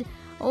يندد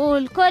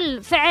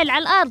والكل فعل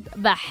على الأرض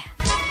بح.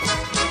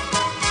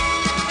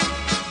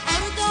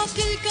 أرضك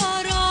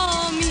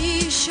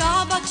الكرامي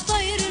شعبك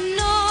طير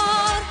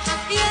النار،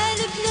 يا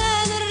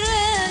لبنان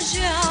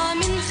الراجع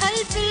من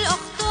خلف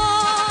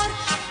الأخطار.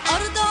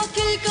 أرضك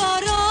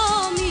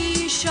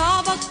الكرامي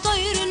شعبك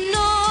طير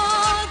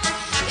النار،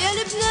 يا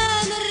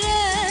لبنان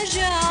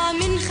الراجع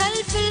من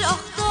خلف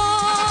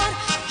الأخطار.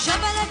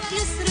 جبلك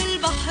نسر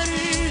البحر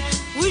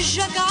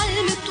وجهك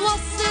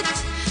عالمتوسط،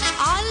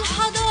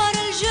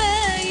 عالحضارة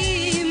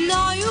الجاي من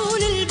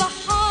عيون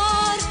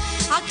البحار.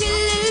 عكل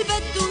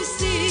البد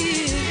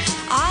وصير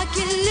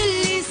عكل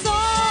اللي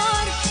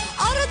صار،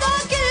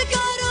 أرضك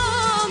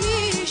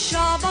الكرامي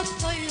شعبك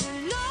طير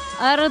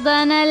النار.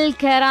 أرضنا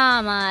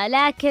الكرامة،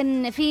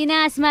 لكن في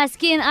ناس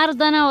ماسكين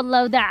أرضنا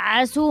والله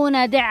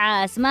ودعسونا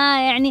دعاس،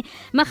 ما يعني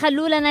ما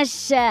خلوا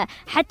لناش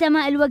حتى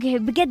ماء الوجه.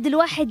 بجد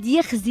الواحد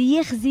يخزي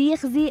يخزي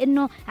يخزي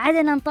إنه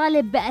عدنا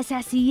نطالب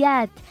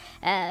بأساسيات.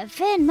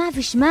 فين؟ ما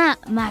فيش ماء،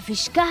 ما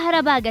فيش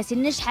كهرباء،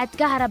 جالسين نشحت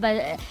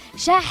كهرباء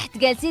شحت،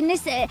 جالسين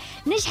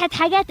نشحت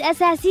حاجات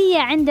أساسية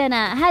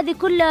عندنا. هذه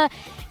كلها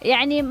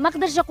يعني ما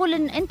أقدرش أقول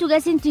إن أنتوا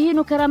جالسين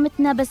تهينوا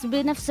كرامتنا، بس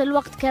بنفس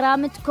الوقت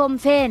كرامتكم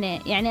فين؟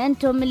 يعني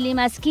أنتم اللي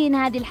ماسكين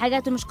هذه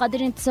الحاجات ومش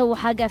قادرين تسووا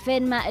حاجة.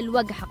 فين ماء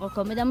الوجه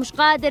حقكم؟ إذا مش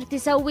قادر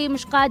تسوي،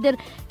 مش قادر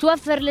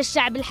توفر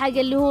للشعب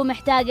الحاجة اللي هو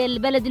محتاجة،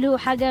 البلد اللي هو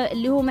حاجة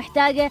اللي هو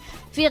محتاجة،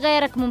 في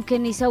غيرك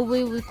ممكن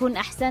يسوي ويكون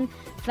أحسن.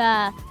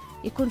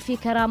 يكون في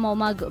كرامة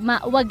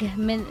وماء وجه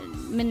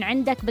من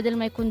عندك، بدل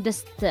ما يكون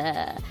دست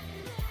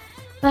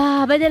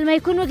بدل ما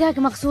يكون وجهك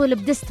مغسول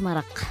بدست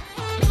مرق.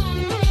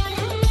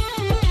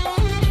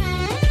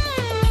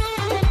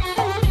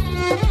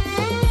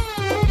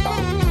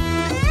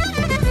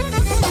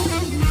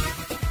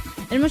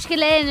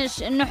 المشكلة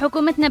إنه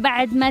حكومتنا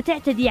بعد ما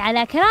تعتدي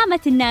على كرامة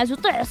الناس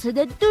وتعصد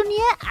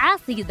الدنيا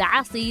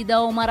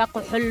عصيدة ومرق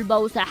وحلبة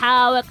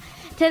وسحاوق،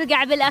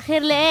 ترجع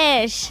بالأخير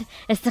لإيش؟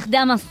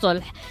 استخدام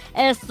الصلح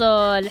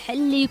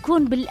اللي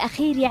يكون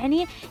بالأخير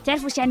يعني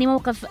تعرفوا إيش يعني؟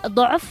 موقف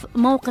ضعف،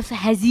 موقف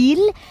هزيل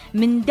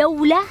من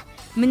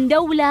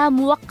دولة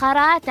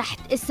موقرة تحت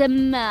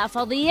اسم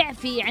فظيع.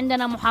 في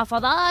عندنا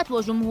محافظات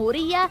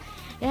وجمهورية،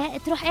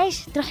 تروح إيش؟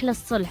 تروح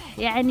للصلح.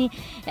 يعني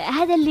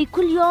هذا اللي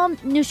كل يوم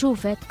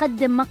نشوفه،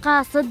 تقدم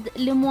مقاصد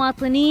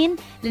لمواطنين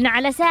لأنه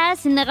على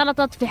أساس إنه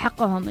غلطت في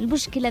حقهم.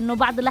 المشكلة إنه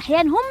بعض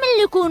الأحيان هم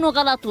اللي يكونوا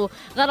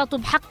غلطوا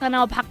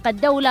بحقنا وبحق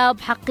الدولة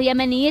وبحق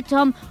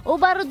يمنيتهم،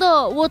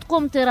 وبرضه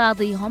وتقوم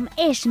تراضيهم.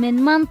 إيش من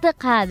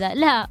منطق هذا؟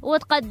 لا،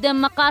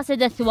 وتقدم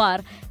مقاصد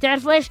أثوار.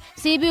 تعرفوا إيش؟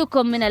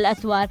 سيبيكم من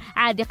الأثوار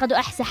عادي، قد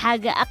أقصى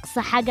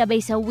حاجة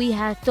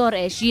بيسويها الثور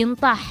إيش؟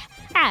 ينطح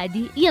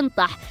عادي،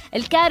 ينطح.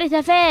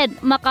 الكارثة فين؟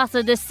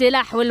 مقاصد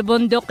السلاح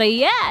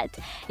والبندقيات.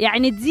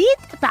 يعني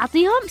تزيد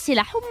تعطيهم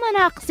سلاح، هم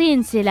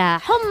ناقصين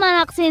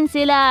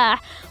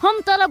سلاح،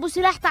 هم طلبوا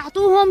سلاح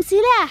تعطوهم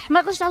سلاح، ما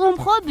قدرش تعطوهم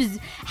خبز،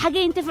 حاجة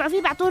ينتفعوا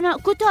فيه، بعطونا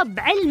كتب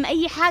علم،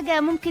 أي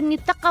حاجة ممكن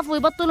يتثقفوا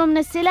ويبطلوا من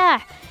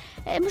السلاح.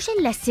 مش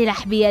إلا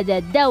السلاح بيد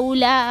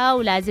الدولة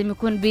ولازم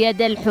يكون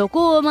بيد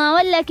الحكومة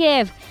ولا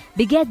كيف؟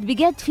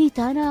 بجد في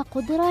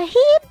تناقض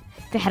رهيب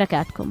في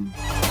حركاتكم.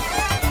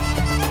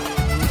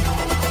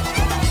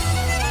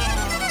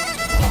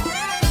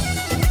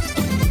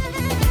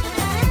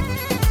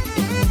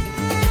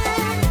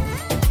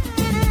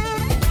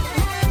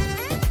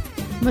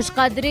 مش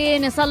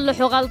قادرين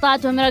يصلحوا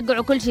غلطاتهم،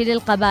 يرجعوا كل شيء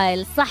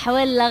للقبائل. صح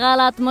ولا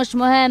غلط مش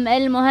مهم،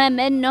 المهم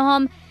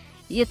انهم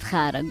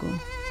يتخارجوا.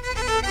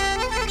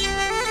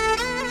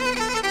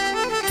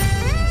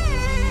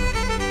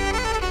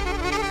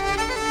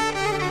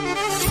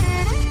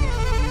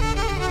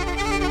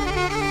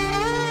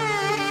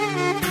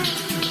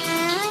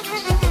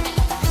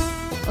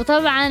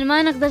 وطبعا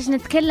ما نقدرش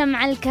نتكلم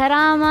عن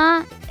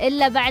الكرامة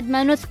إلا بعد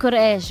ما نذكر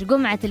إيش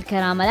قمعة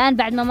الكرامة. الآن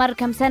بعد ما مر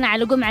كم سنة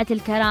على قمعة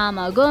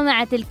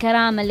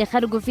الكرامة اللي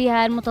خرجوا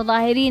فيها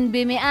المتظاهرين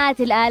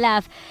بمئات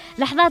الآلاف،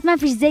 لحظات ما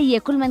فيش زيه.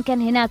 كل من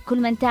كان هناك،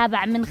 كل من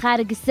تابع من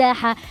خارج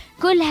الساحة،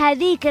 كل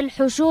هذيك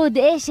الحشود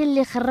إيش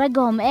اللي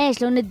خرجهم؟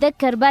 إيش لو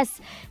نتذكر بس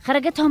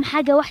خرجتهم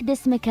حاجة واحدة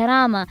اسمها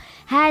كرامة.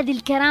 هذه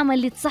الكرامة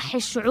اللي تصحي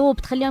الشعوب،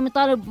 تخليهم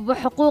يطالبوا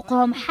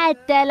بحقوقهم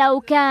حتى لو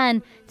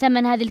كان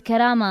ثمن هذه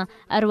الكرامة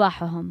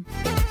أرواحهم.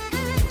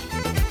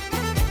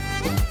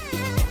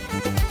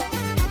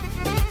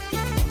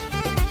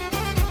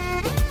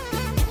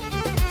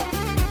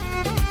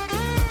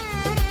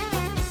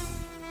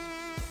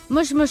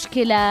 مش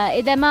مشكلة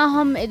إذا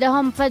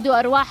هم فدوا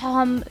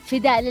أرواحهم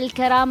فداء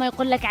للكرامة،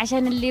 يقول لك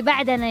عشان اللي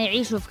بعدنا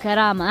يعيشوا في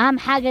كرامة. أهم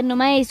حاجة إنه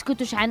ما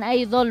يسكتوش عن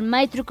أي ظلم،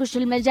 ما يتركوش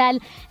المجال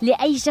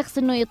لأي شخص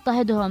إنه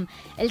يضطهدهم.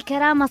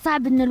 الكرامة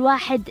صعب إنه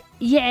الواحد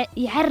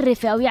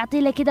يعرف أو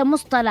يعطي له كده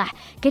مصطلح.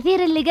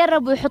 كثير اللي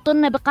قربوا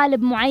يحطونا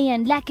بقالب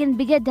معين، لكن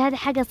بجد هذه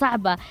حاجة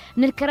صعبة.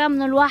 من الكرامة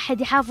إنه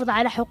الواحد يحافظ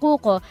على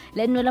حقوقه،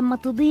 لأنه لما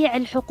تضيع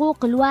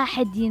الحقوق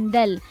الواحد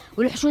يندل.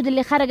 والحشود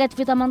اللي خرجت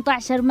في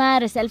 18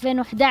 مارس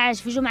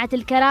 2011 في جمعة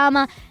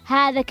الكرامة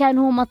هذا كان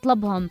هو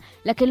مطلبهم.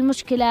 لكن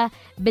المشكلة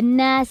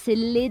بالناس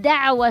اللي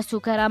دعوسوا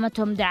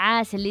كرامتهم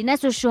دعاس، اللي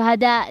نسوا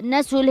الشهداء،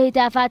 نسوا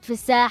الهتافات في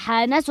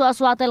الساحة، نسوا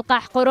أصوات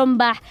القح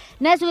قرنبح،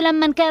 نسوا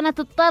لما كانت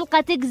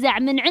الطلقة تجزع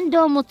من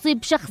عندهم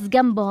وتصيب شخص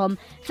جنبهم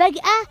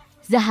فجأة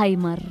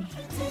زهايمر.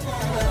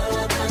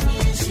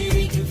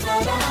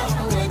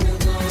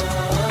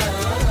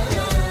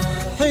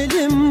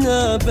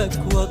 حلمنا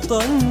بك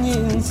وطن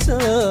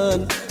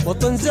إنسان،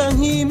 وطن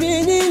زاهي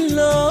من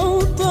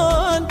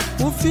الأوطان،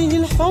 وفيه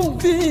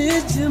الحب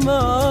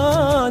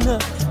يجمعنا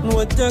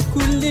نودع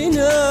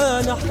كلنا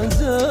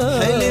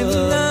الأحزان.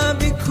 حلمنا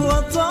بك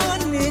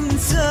وطن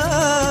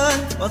إنسان،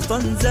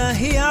 وطن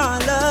زاهي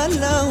على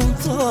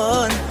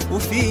الأوطان،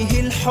 وفيه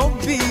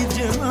الحب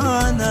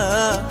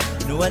يجمعنا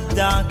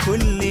نودع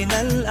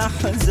كلنا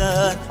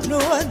الأحزان،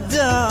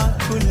 نودع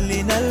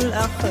كلنا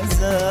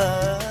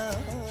الأحزان.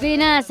 في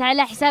ناس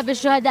على حساب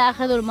الشهداء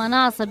أخذوا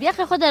المناصب. يا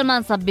أخي خذ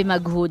المنصب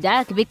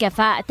بمجهودك،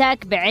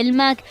 بكفاءتك،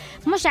 بعلمك،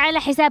 مش على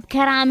حساب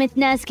كرامة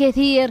ناس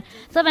كثير.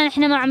 طبعا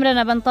احنا ما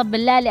عمرنا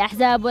بنطبل لا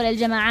لأحزاب ولا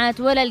الجماعات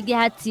ولا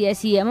الجهات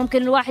السياسية.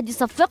 ممكن الواحد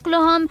يصفق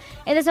لهم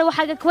إذا سووا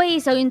حاجة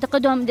كويسة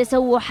وينتقدهم إذا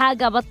سووا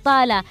حاجة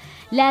بطالة،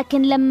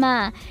 لكن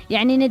لما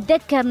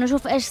نتذكر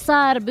نشوف إيش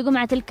صار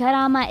بجمعة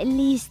الكرامة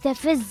اللي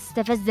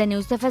استفزني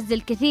واستفز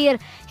الكثير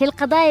هي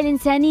القضايا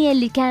الإنسانية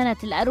اللي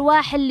كانت،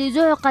 الأرواح اللي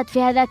زهقت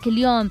في هذاك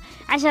اليوم،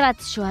 عشرات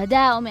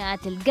الشهداء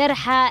ومئات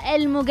الجرحى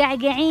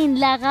المجعجعين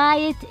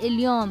لغاية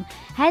اليوم.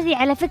 هذه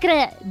على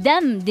فكرة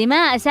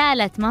دماء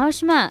سالت، ما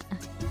هوش ماء.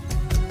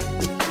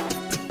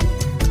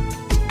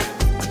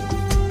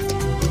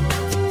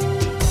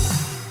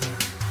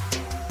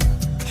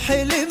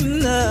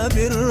 حلمنا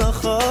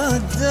بالرخاء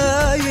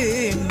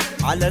الدايم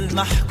على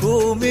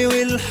المحكوم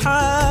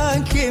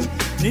والحاكم،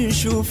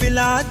 نشوف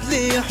العدل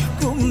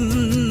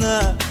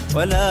يحكمنا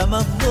ولا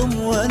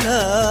مظلوم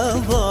ولا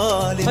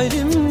ظالم.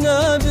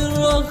 حلمنا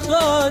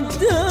بالرخاء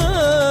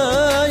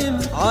الدايم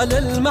على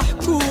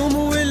المحكوم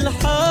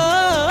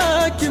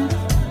والحاكم،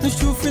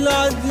 نشوف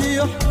العدل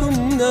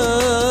يحكمنا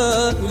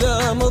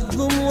ولا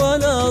مظلوم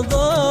ولا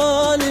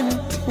ظالم،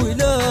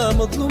 ولا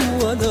مظلوم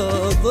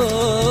ولا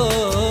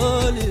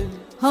ظالم.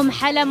 هم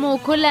حلموا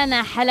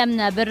كلنا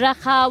حلمنا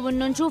بالرخاء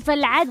وإنه نشوف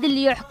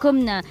العدل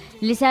يحكمنا.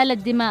 اللي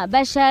سالت دماء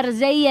بشر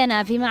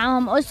زينا، في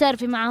معهم أسر،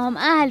 في معهم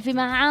أهل، في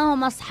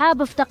معهم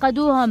أصحاب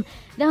افتقدوهم.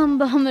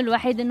 ذنبهم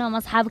الوحيد إنهم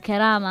أصحاب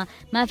كرامة،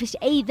 ما فيش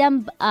أي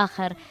ذنب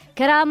آخر.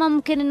 كرامة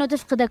ممكن إنه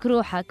تفقدك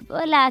روحك،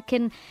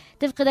 ولكن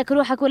تفقدك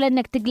روحك ولا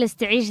إنك تجلس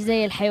تعيش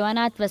زي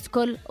الحيوانات بس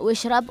كل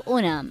واشرب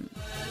ونام.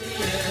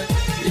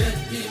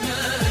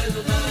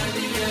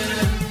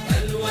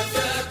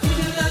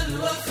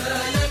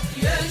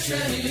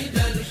 شهيد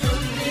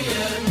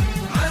الحرية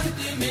عهد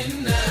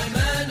منا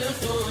ما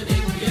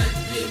نخونك، يا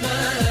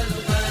الدماء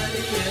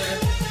الغالية،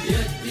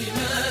 يا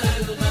الدماء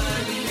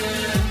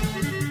الغالية.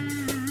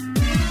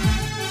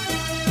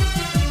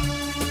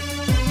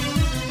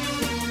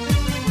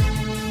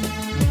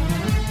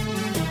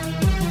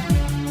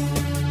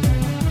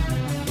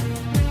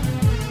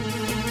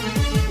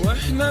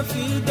 واحنا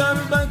في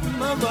دربك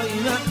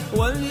مضينا،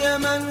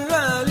 واليمن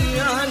غالي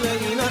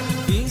علينا،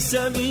 في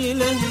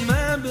سبيله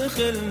ما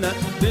بخلنا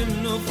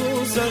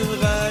بالنفوس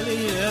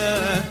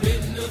الغالية،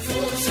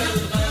 بالنفوس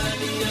الغالية.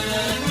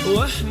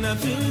 واحنا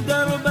في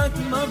دربك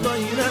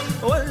مضينا،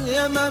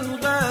 واليمن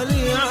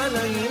غالي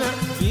علينا،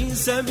 في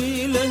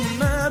سبيله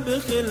ما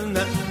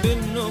بخلنا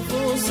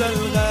بالنفوس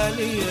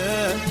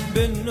الغالية،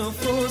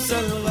 بالنفوس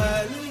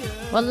الغالية.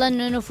 والله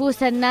إنه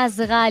نفوس الناس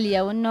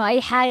غالية، وإنه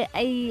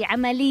أي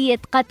عملية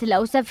قتل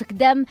أو سفك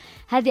دم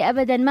هذه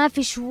أبدا ما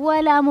فيش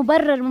ولا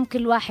مبرر ممكن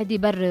الواحد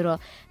يبرره.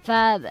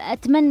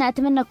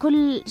 فأتمنى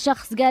كل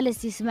شخص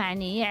جالس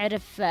يسمعني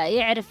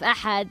يعرف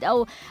أحد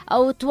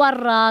أو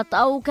تورط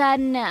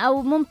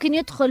أو ممكن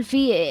يدخل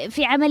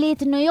في عملية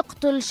إنه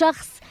يقتل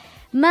شخص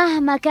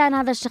مهما كان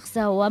هذا الشخص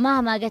هو،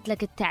 مهما قلت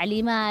لك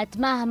التعليمات،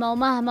 مهما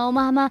ومهما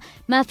ومهما،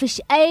 ما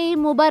فيش أي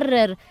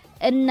مبرر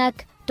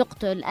إنك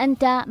تقتل.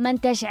 أنت ما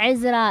انتش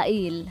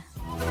عزرائيل.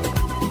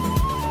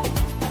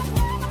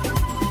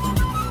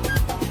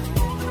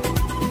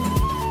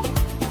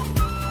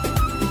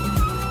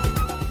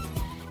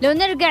 لو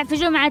نرجع في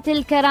جمعة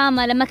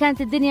الكرامة لما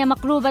كانت الدنيا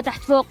مقلوبة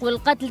تحت فوق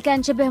والقتل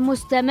كان شبه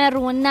مستمر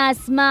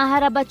والناس ما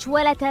هربت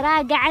ولا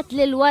تراجعت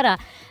للورا،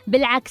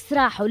 بالعكس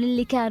راحوا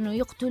للي كانوا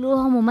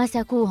يقتلوهم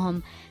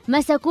ومسكوهم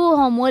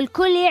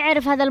والكل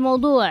يعرف هذا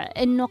الموضوع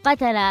إنه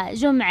قتل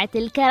جمعة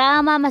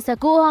الكرامة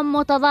مسكوهم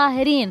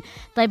متظاهرين.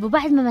 طيب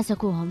وبعد ما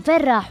مسكوهم فين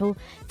راحوا؟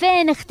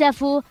 فين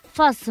اختفوا؟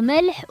 فص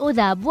ملح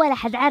وذاب، ولا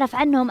حد عرف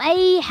عنهم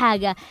أي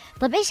حاجة.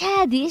 طب إيش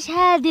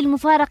هذه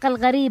المفارقة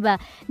الغريبة؟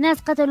 ناس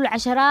قتلوا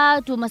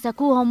العشرات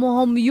ومسكوهم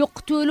وهم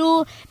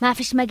يقتلوا، ما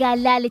فيش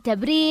مجال لا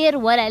لتبرير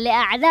ولا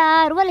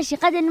لأعذار ولا شيء،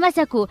 قد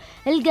انمسكوا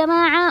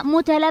الجماعة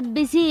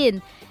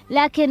متلبسين.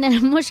 لكن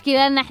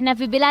المشكلة أن احنا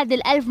في بلاد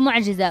الألف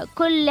معجزة،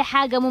 كل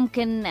حاجة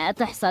ممكن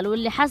تحصل،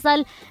 واللي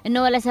حصل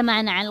أنه ولا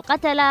سمعنا عن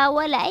القتلة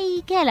ولا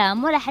أي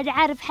كلام، ولا حد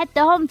عارف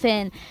حتى هم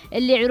فين.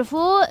 اللي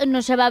يعرفوه أنه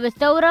شباب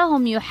الثورة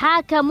هم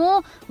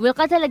يحاكموا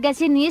والقتلة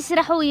جالسين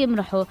يسرحوا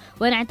ويمرحوا،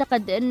 وأنا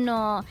أعتقد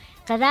أنه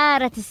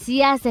قذارة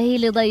السياسة هي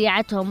اللي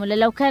ضيعتهم، ولا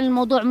لو كان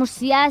الموضوع مش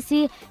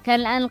سياسي كان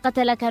الآن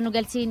القتلة كانوا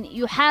جالسين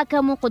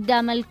يحاكموا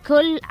قدام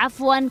الكل،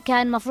 عفوا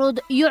كان مفروض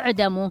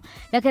يعدموا.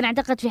 لكن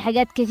أعتقد في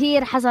حاجات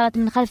كثير حصلت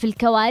من خلف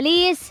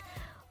الكواليس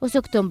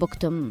وسكتم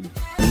بكتم.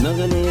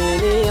 نغني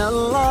لي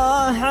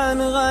الله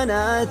عن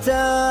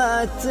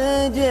غناتات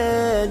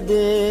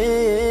جدي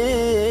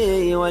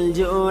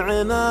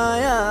والجوع ما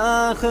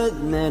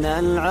ياخذ من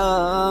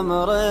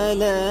العمر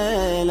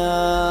ليلة،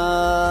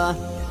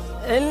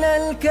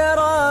 إلا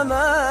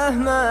الكرامة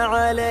ما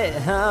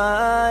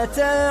عليها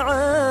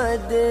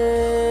تعدي،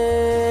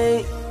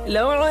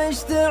 لو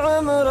عشت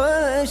عمر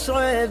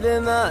شعب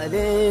ما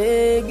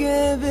لي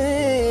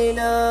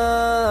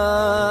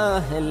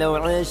قبيله، لو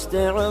عشت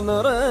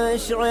عمر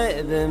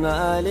شعب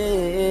ما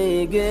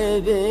لي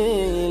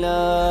قبيله.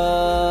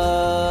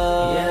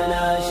 يا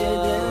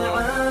ناشد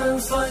عن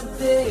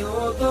صدي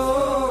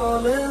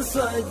وطول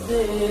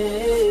صدي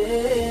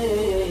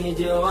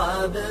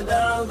جواب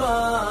بعض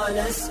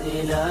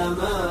الأسئلة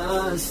ما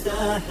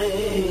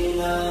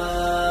استحيلا،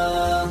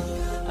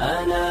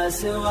 أنا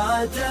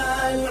سوات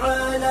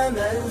العالم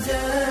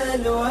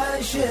انزل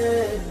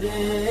وشدي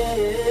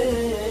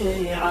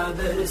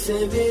عبر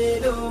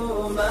سبيل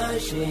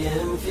وماشي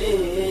في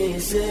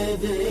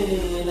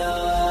سبيلا،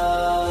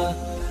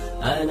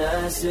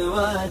 أنا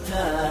سوات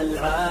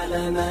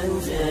العالم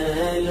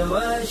انزل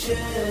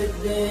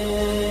وشدي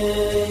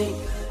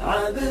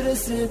عبر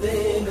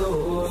سبيل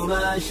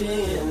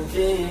وماشي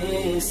في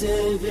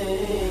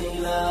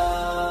سبيلا.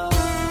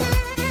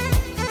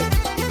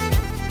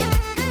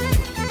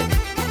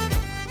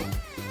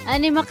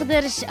 أنا ما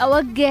أقدرش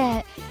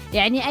أوجه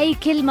يعني أي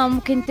كلمة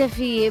ممكن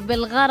تفي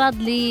بالغرض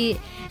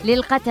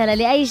للقتلة،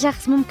 لأي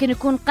شخص ممكن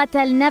يكون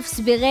قتل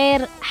نفس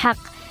بغير حق،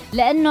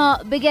 لأنه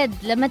بجد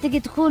لما تجي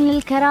تكون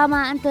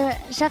للكرامة أنت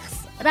شخص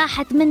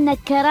راحت منك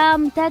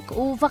كرامتك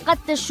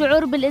وفقدت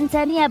الشعور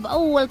بالإنسانية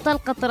بأول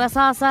طلقة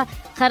رصاصة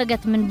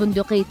خرجت من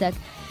بندقيتك.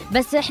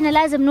 بس إحنا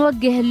لازم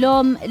نوجه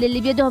اللوم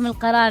للي بيدهم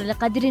القرار، اللي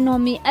قادرين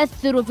إنهم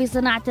يأثروا في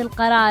صناعة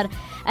القرار.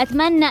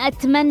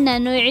 أتمنى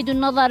إنه يعيدوا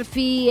النظر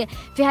في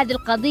هذه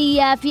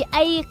القضية، في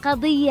أي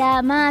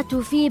قضية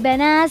ماتوا في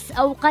بناس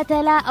أو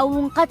قتلة أو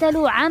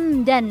انقتلوا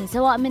عمدا،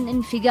 سواء من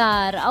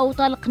انفجار أو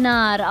طلق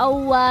نار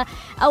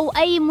أو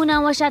أي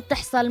مناوشات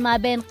تحصل ما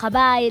بين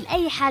قبائل،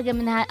 أي حاجة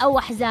منها، أو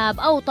أحزاب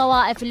أو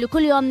طوائف، اللي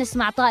كل يوم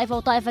نسمع طائفة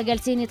وطائفة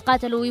جالسين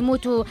يتقاتلوا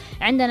ويموتوا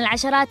عندنا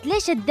العشرات.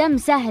 ليش الدم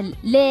سهل؟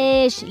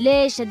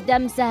 ليش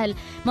الدم سهل؟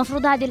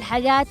 مفروض هذه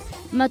الحاجات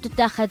ما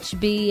تتاخدش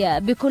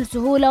بكل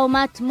سهولة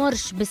وما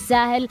تمرش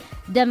بالساهل.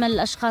 دم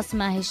الأشخاص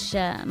ما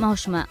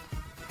هوش ماء.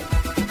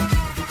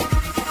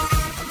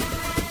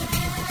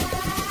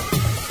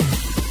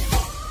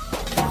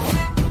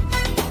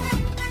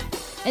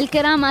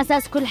 الكرامة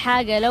أساس كل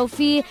حاجة. لو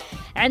في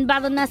عند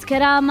بعض الناس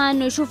كرامة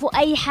إنه يشوفوا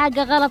أي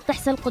حاجة غلط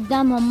تحصل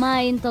قدامهم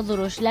ما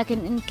ينتظروش،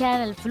 لكن إن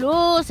كان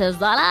الفلوس،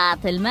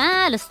 الزلط،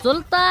 المال،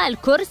 السلطة،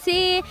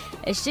 الكرسي،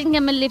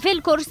 الشنقم اللي في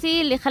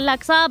الكرسي اللي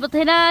خلاك صابط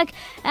هناك،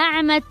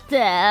 أعمت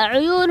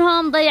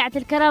عيونهم، ضيعت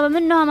الكرامة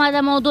منهم،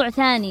 هذا موضوع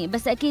ثاني.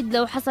 بس أكيد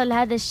لو حصل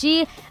هذا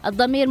الشيء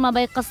الضمير ما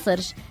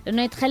بيقصرش،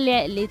 لأنه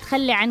اللي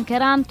يتخلي عن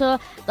كرامته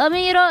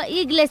ضميره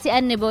يجلس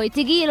يأنبه،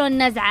 تجيله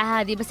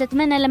النزعة هذه. بس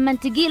أتمنى لما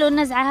تجيله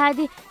النزعة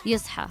هذه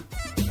يصحى.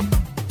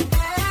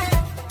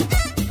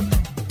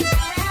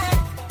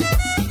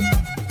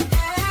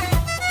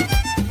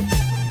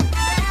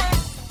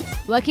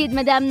 وأكيد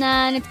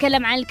مدامنا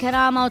نتكلم عن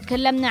الكرامة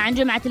وتكلمنا عن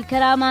جمعة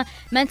الكرامة،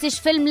 ما ننسش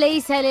فيلم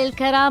ليس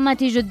للكرامة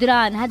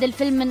جدران. هذا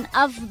الفيلم من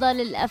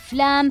أفضل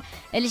الأفلام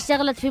اللي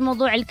اشتغلت في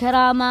موضوع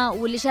الكرامة،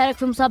 واللي شارك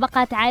في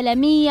مسابقات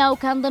عالمية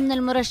وكان ضمن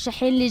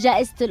المرشحين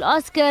لجائزة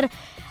الأوسكار.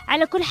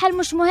 على كل حال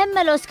مش مهم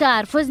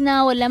الأوسكار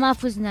فزنا ولا ما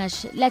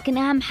فزناش، لكن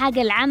أهم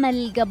حاجة العمل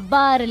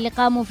الجبار اللي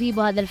قاموا فيه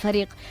بهذا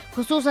الفريق،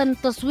 خصوصا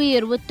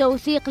التصوير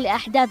والتوثيق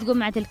لأحداث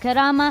جمعة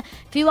الكرامة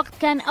في وقت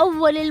كان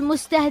أول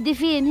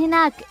المستهدفين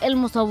هناك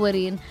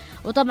المصورين.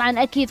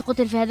 وطبعا أكيد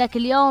قتل في هذاك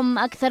اليوم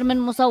أكثر من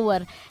مصور،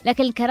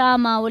 لكن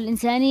الكرامة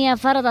والإنسانية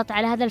فرضت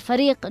على هذا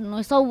الفريق أنه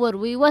يصور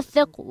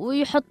ويوثق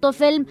ويحطه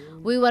فيلم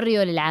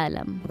ويوريه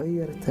للعالم.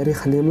 غير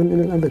تاريخ اليمن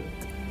إلى الأبد.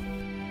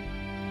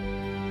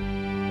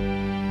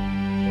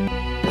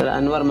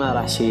 أنور ما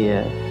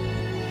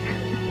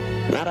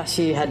راح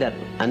شي هدر،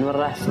 أنور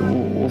راح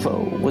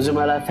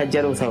وزملاء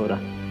فجروا ثورة.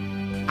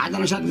 عاد أنا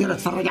مش أقدر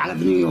أتفرج على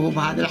ابني وهو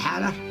بهذه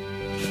الحالة،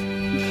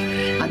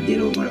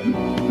 أديله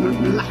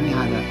من لحمي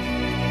هذا،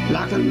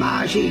 لكن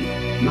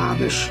ما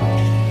بش.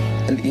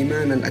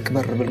 الإيمان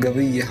الأكبر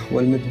بالقضية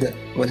والمبدأ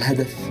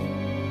والهدف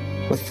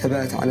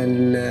والثبات على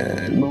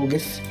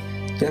الموقف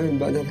جاء من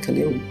بعد ذلك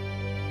اليوم.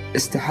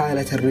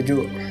 استحالة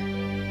الرجوع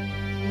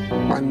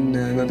عن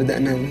ما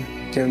بدأنا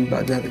جاء من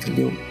بعد ذلك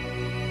اليوم.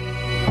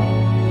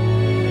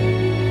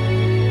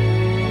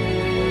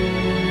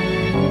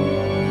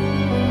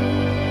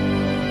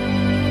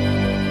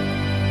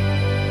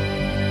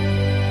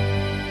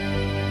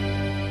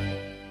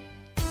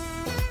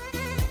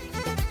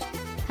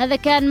 هذا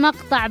كان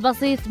مقطع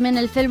بسيط من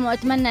الفيلم،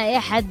 وأتمنى أي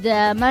أحد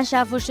ما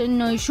شافوش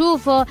إنه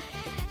يشوفه.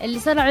 اللي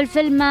صنعوا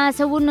الفيلم ما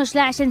سوونوش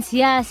لا عشان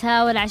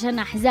سياسة ولا عشان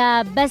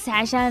أحزاب، بس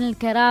عشان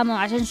الكرامة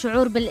وعشان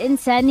شعور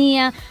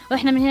بالإنسانية،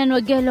 وإحنا من هنا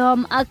نوجه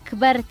لهم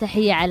أكبر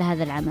تحية على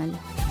هذا العمل.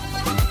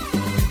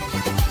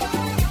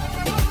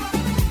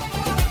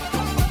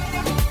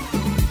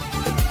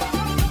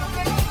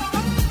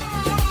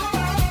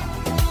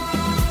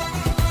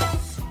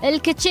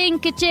 الكتشين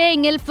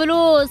كتشين،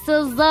 الفلوس،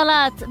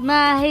 الزلط،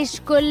 ما هيش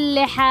كل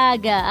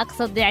حاجة.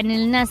 أقصد يعني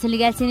الناس اللي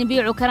جالسين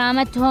يبيعوا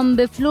كرامتهم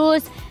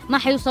بفلوس ما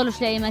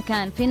حيوصلوش لأي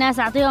مكان. في ناس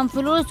أعطيهم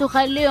فلوس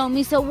وخليهم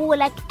يسووا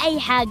لك أي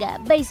حاجة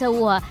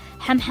بيسووها.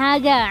 حم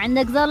حاجة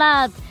عندك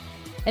زلط،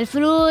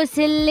 الفلوس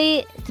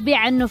اللي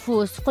تبيع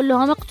النفوس. قل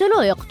لهم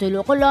اقتلوا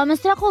يقتلوا، قل لهم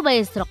اسرقوا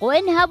بيسرقوا،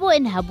 انهبوا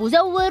انهبوا،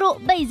 زوروا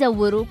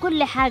بيزوروا،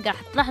 كل حاجة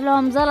حطلح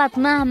لهم زلط.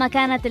 مهما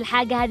كانت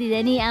الحاجة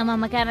هذه دنيئة،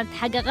 مهما كانت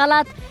حاجة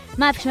غلط،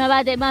 ما فيش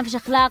مبادئ، ما فيش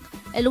أخلاق،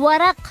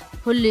 الورق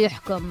هو اللي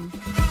يحكم.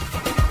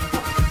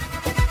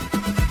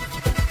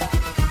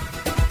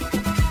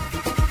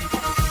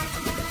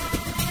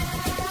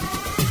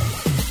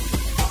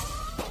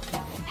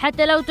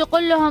 حتى لو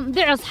تقول لهم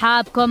بيعوا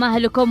أصحابكم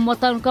أهلكم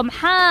وطنكم،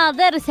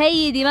 حاضر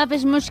سيدي ما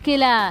فيش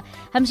مشكلة،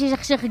 همشي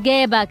شخشخ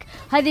جيبك.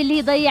 هذه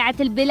اللي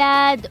ضيعت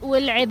البلاد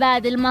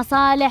والعباد،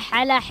 المصالح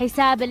على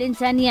حساب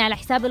الإنسانية، على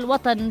حساب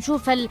الوطن.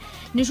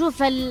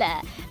 نشوف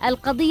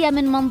القضية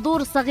من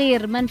منظور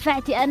صغير،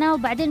 منفعتي أنا،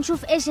 وبعدين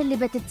نشوف إيش اللي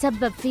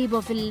بتتسبب فيه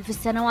في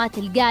السنوات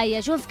الجاية.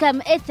 شوف كم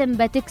إثم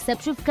بتكسب،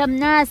 شوف كم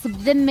ناس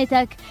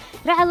بذمتك.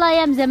 رع الله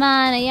أيام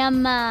زمان، أيام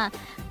ما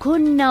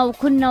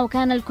كنا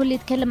وكان الكل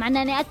يتكلم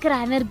عننا. أنا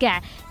أكره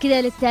نرجع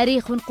كده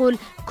للتاريخ ونقول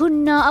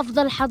كنا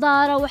أفضل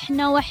حضارة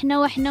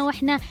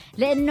وإحنا،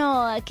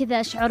 لأنه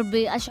كذا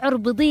أشعر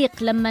بضيق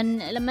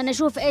لما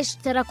نشوف إيش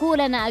تركوا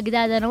لنا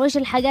أجدادنا، وإيش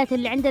الحاجات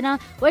اللي عندنا،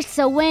 وإيش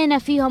سوينا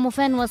فيهم،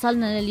 وفين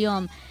وصلنا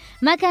لليوم.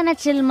 ما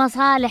كانتش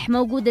المصالح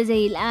موجودة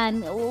زي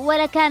الآن،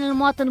 ولا كان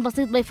المواطن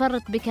البسيط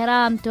بيفرط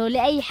بكرامته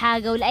لأي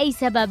حاجة ولأي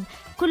سبب،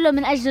 كله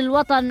من أجل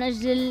الوطن، من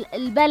أجل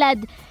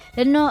البلد،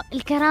 لأنه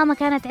الكرامة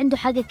كانت عنده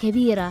حاجة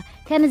كبيرة.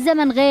 كان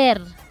الزمن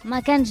غير، ما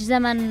كانش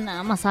زمن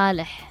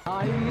مصالح.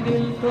 عيد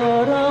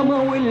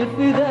الكرامة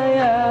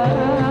والفداية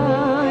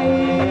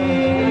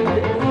عيد،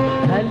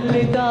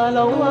 هلت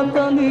على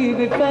وطني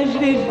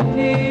بفجر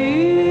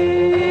جديد.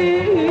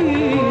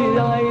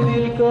 عيد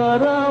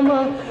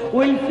الكرامة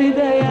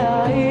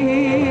والفداية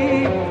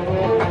عيد،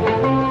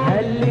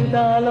 هلت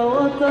على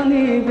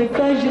وطني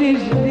بفجر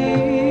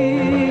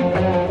جديد.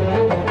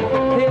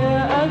 يا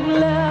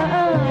أغلى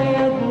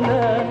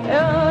آياتنا،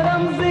 يا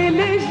رمز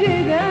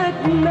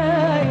لجهادنا،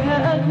 يا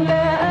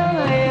أغلى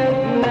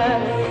آياتنا،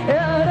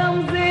 يا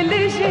رمز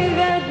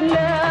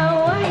لجهادنا.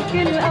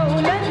 واحكي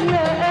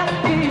لأولادنا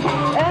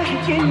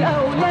احكي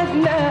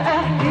لأولادنا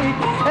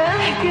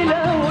احكي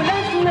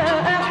لأولادنا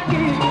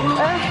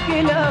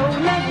احكي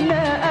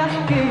لأولادنا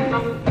احكي.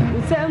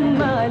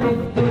 وسمع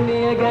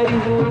للدنيا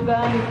قريب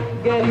وبعيد،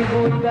 قريب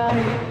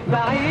وبعيد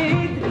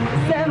بعيد.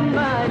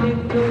 سمع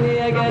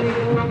للدنيا قريب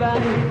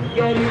وبعيد،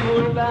 قريب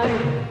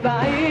وبعيد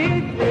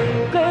بعيد.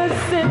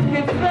 قصة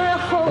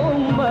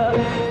كفاحهم،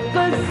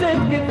 قصة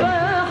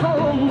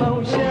كفاحهم،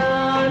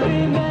 وشعب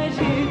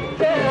مجيد،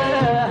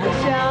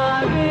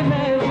 شعب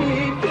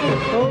مجيد،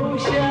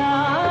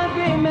 وشعب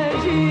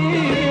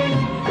مجيد،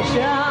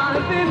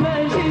 شعب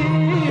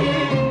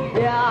مجيد.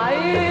 يا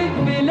عيد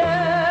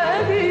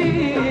بلادي،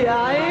 يا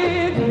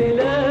عيد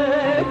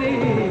بلادي.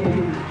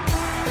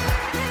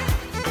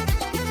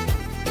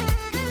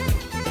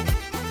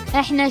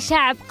 احنا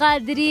شعب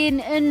قادرين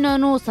انه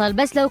نوصل،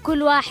 بس لو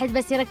كل واحد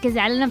بس يركز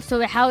على نفسه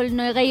ويحاول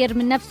انه يغير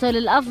من نفسه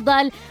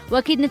للافضل.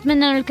 واكيد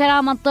نتمنى ان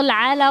الكرامة تطل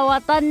على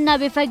وطننا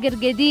بفقر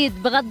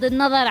جديد، بغض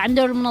النظر عن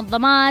دور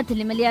المنظمات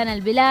اللي مليانة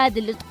البلاد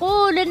اللي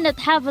تقول ان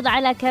تحافظ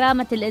على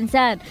كرامة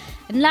الانسان.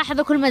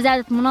 نلاحظ كل ما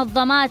زادت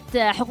منظمات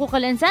حقوق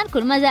الإنسان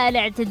كل ما زاد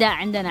الاعتداء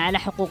عندنا على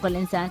حقوق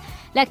الإنسان.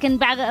 لكن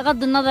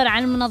بغض النظر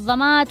عن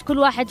المنظمات كل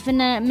واحد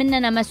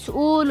مننا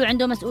مسؤول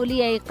وعنده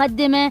مسؤولية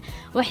يقدمه،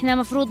 وإحنا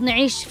مفروض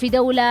نعيش في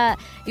دولة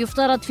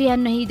يفترض فيها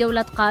أنه هي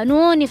دولة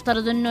قانون،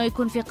 يفترض أنه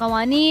يكون في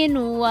قوانين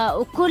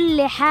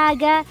وكل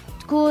حاجة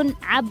تكون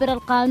عبر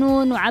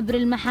القانون وعبر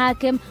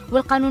المحاكم،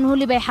 والقانون هو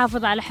اللي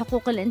بيحافظ على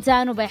حقوق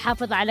الإنسان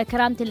وبيحافظ على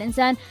كرامة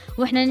الإنسان،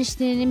 وإحنا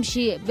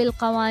نمشي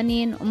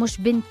بالقوانين ومش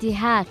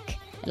بانتهاك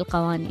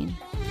القوانين.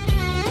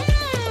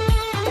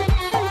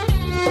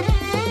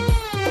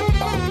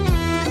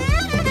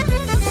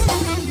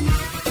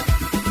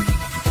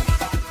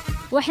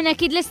 واحنا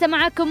اكيد لسه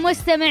معكم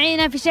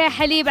مستمعينا في شاي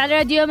حليب على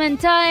راديو يمن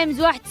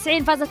تايمز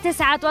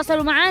 91.9.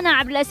 تواصلوا معنا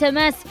عبر الاس ام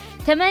اس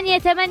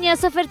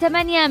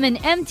 8808 من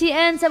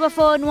MTN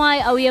سبافون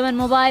واي او يمن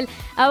موبايل،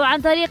 او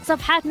عن طريق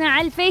صفحاتنا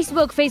على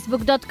الفيسبوك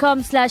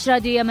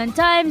facebook.com/راديو يمن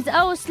تايمز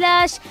او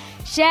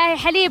 /شاهي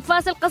حليب.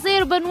 فاصل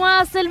قصير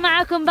بنواصل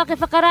معكم باقي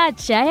فقرات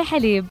شاهي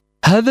حليب.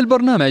 هذا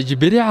البرنامج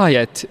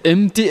برعاية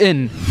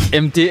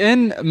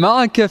MTN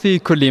معك في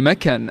كل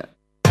مكان.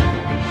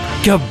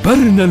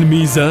 كبرنا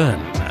الميزان،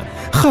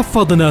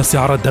 خفضنا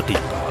سعر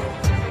الدقيقة.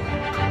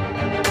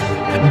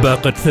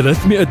 باقة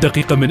 300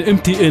 دقيقة من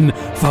MTN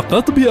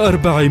فقط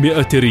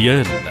ب400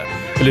 ريال.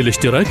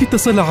 للاشتراك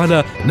اتصل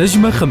على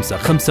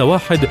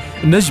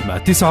 *551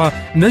 *9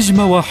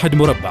 *1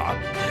 مربع.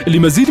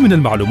 لمزيد من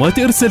المعلومات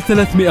ارسل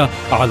 300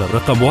 على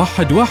الرقم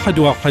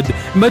 111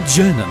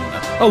 مجانا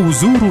أو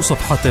زوروا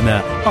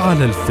صفحتنا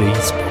على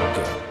الفيسبوك.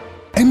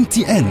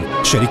 MTN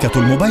شركة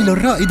الموبايل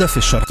الرائدة في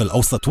الشرق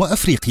الأوسط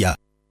وأفريقيا.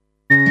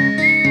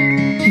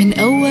 من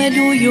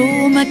أول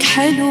يومك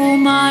حلو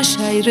مع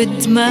شاي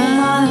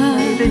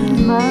ردمان،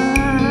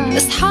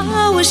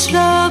 اصحى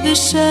واشرب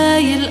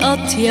الشاي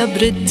الأطيب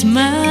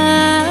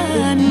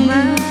ردمان.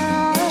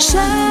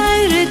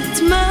 شاي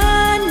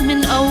ردمان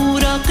من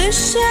أوراق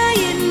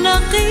الشاي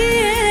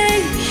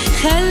النقية،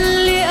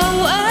 خلي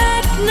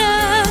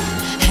أوقاتنا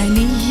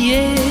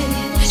هنية.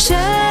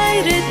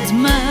 شاي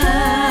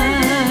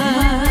ردمان.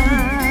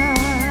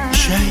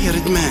 شاي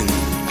ردمان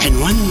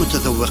عنوان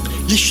متذوق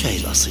للشاي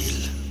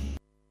الأصيل.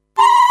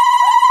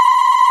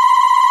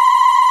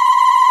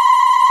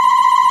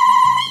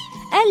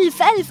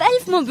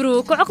 ألف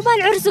مبروك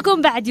وعقبال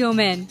عرسكم بعد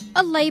يومين.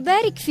 الله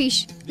يبارك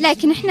فيش،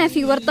 لكن احنا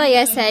في ورطة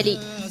يا سالي،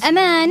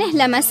 أمانه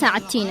لما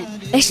ساعدتينا.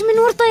 إيش من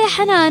ورطة يا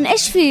حنان؟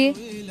 إيش فيه؟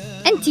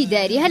 أنتي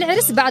داري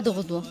هالعرس بعد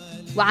غدوة،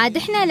 وعاد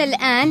احنا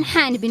للآن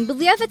حانبين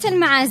بضيافة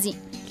المعازيم.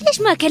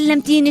 ليش ما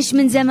كلمتينش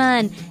من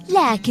زمان؟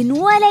 لكن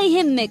ولا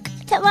يهمك،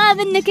 تمام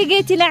انك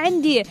جيتي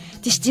لعندي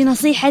تشتي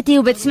نصيحتي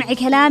وبتسمعي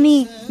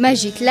كلامي. ما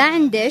جيت لا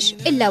عندش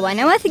إلا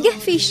وأنا واثقة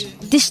فيش.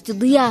 تشتي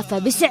ضيافة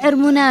بسعر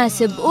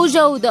مناسب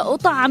وجودة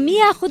وطعم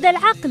ياخد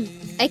العقل.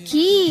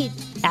 أكيد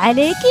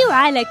عليكي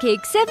وعلى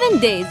كيك 7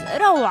 دايز.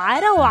 روعة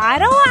روعة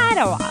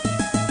روعة روعة.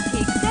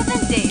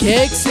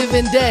 كيك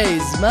 7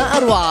 دايز ما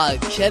أروعك.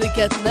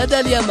 شركة ندى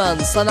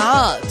اليمن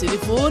صنعاء.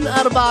 تليفون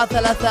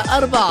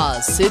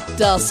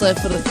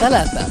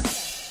 434-603.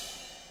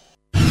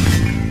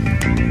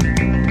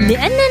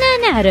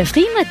 لأننا نعرف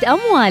قيمة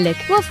أموالك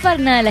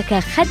وفرنا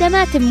لك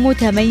خدمات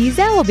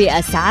متميزة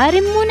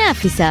وبأسعار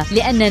منافسة.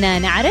 لأننا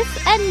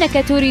نعرف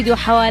أنك تريد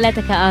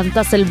حوالتك أن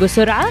تصل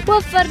بسرعة،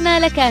 وفرنا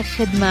لك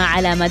خدمة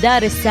على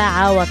مدار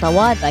الساعة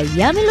وطوال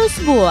أيام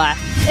الأسبوع.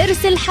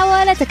 ارسل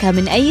حوالتك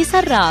من أي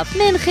صراف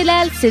من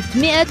خلال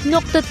 600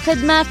 نقطة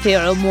خدمة في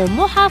عموم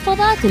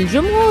محافظات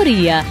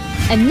الجمهورية.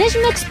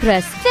 النجم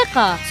إكسبرس،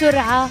 ثقة،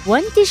 سرعة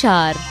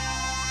وانتشار.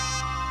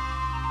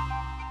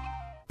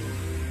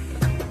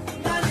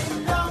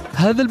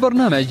 هذا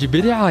البرنامج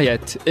برعاية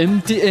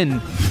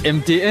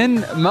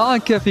MTN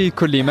معك في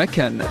كل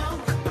مكان.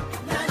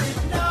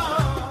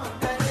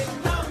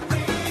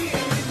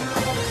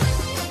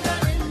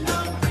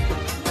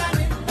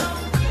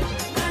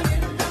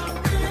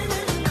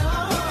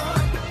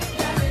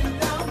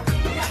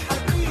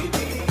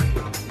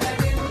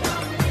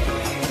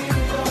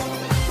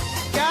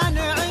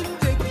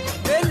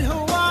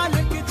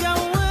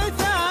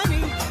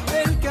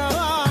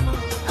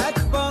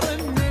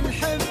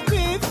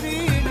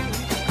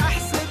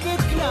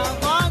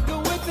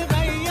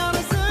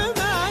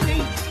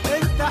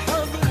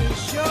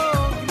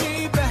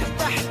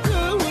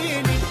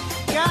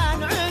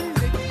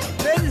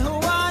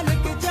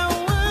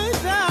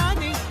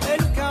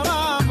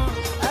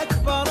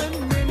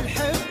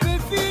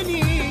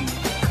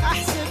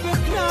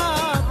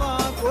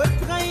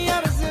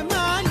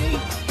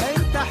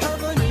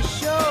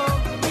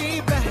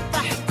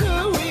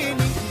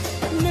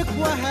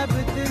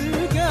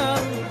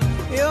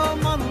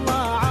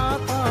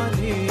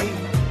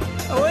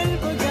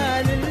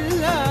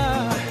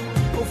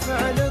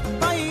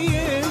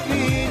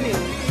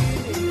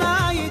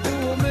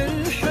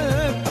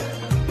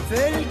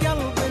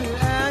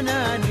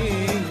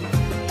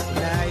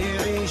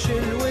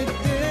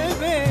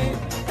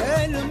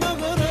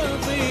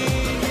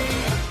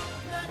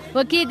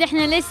 واكيد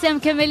احنا لسه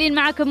مكملين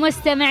معكم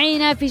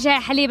مستمعينا في شاي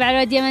حليب على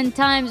راديو من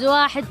تايمز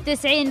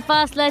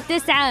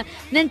 91.9.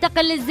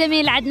 ننتقل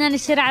للزميل عدنان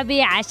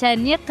الشرعبي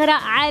عشان يقرأ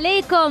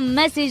عليكم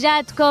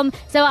مسجاتكم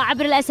سواء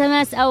عبر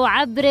الSMS او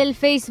عبر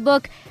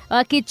الفيسبوك.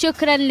 واكيد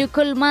شكرا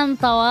لكل من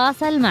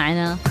تواصل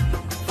معنا.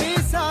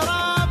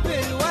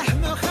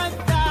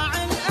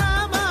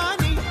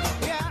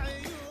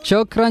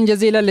 شكرا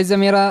جزيلا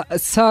للزميلة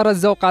سارا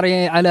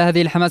الزوقري على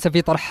هذه الحماسة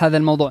في طرح هذا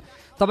الموضوع.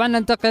 طبعا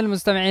ننتقل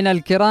مستمعينا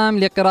الكرام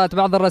لقراءة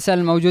بعض الرسائل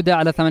الموجودة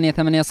على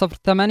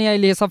 8808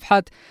 اللي هي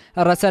صفحة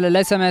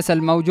الرسائل الSMS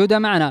الموجودة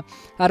معنا.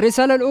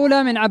 الرسالة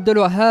الأولى من عبد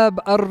الوهاب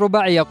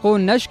الرباعي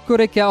يقول: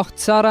 نشكرك يا أخت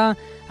سارة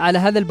على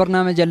هذا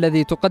البرنامج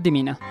الذي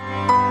تقدمينه.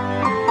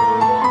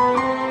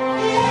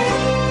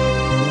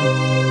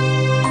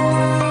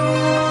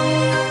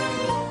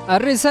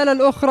 الرسالة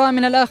الأخرى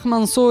من الأخ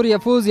منصور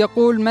يفوز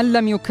يقول: من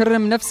لم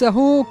يكرم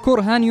نفسه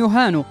كرها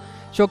يهان.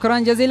 شكرا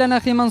جزيلا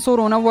أخي منصور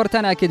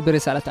ونورتنا أكيد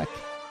برسالتك.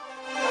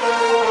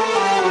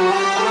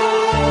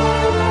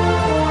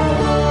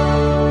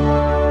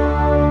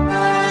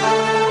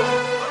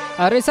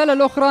 الرسالة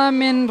الأخرى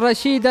من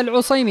رشيد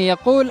العصيمي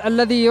يقول: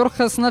 الذي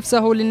يرخص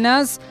نفسه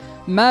للناس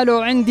ما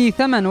له عندي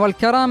ثمن،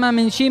 والكرامة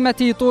من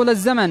شيمتي طول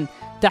الزمن.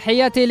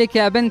 تحياتي لك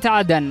يا بنت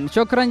عدن.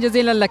 شكرا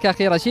جزيلا لك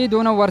أخي رشيد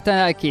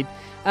ونورتنا أكيد.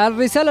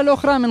 الرسالة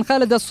الأخرى من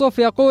خالد الصوف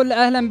يقول: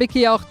 أهلا بك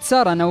يا أخت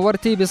سارة،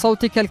 نورتي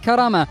بصوتك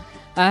الكرامة.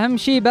 أهم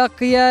شيء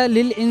باقية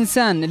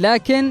للإنسان،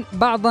 لكن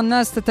بعض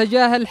الناس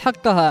تتجاهل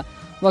حقها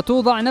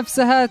وتوضع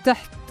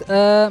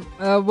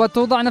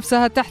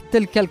نفسها تحت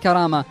تلك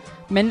الكرامة.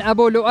 من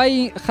أبو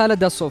لؤي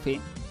خالد الصوفي.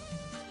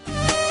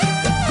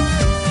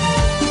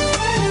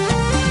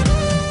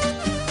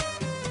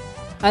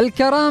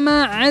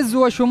 الكرامة عز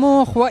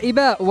وشموخ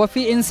وإباء،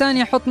 وفي إنسان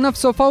يحط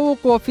نفسه فوق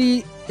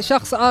وفي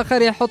شخص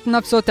آخر يحط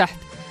نفسه تحت.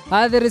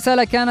 هذه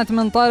الرسالة كانت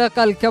من طارق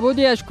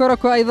الكبودي،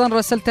 أشكرك وأيضا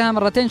رسلتها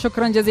مرتين،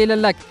 شكرا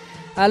جزيلا لك.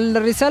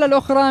 الرسالة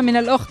الأخرى من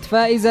الأخت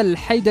فائزة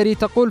الحيدري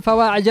تقول: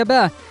 فوا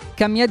عجباه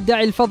كم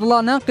يدعي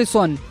الفضل ناقص،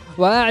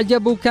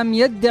 وأعجب كم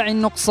يدعي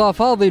النقص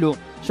فاضل.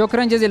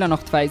 شكرا جزيلا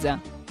أخت فائزة.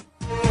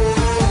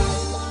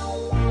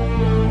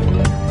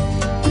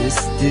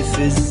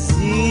 استفزيني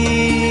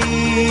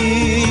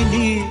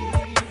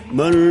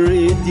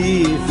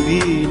مرتي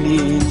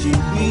فيني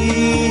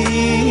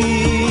جبيني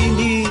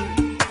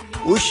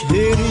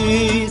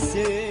وشهري.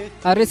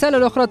 الرسالة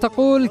الأخرى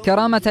تقول: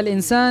 كرامة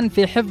الإنسان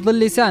في حفظ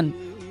اللسان،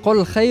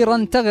 قل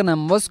خيرا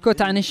تغنم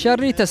واسكت عن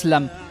الشر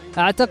تسلم.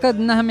 أعتقد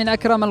أنها من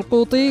أكرم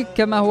القوطي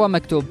كما هو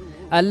مكتوب.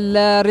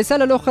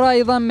 الرسالة الأخرى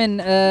أيضا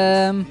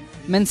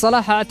من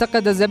صلاح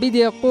أعتقد الزبيدي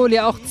يقول: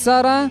 يا أخت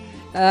سارة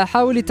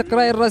حاولي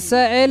تقرأي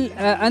الرسائل،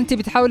 أنت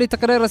بتحاولي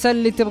تقرأي الرسائل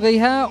اللي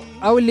تبغيها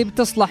أو اللي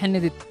بتصلح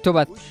أن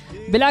تبث.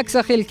 بالعكس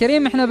أخي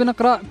الكريم إحنا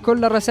بنقرأ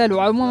كل الرسائل،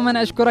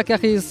 وعموما أشكرك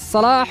أخي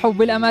صلاح،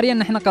 وبالأمارية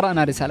إن إحنا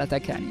قرأنا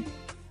رسالتك يعني.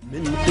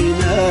 من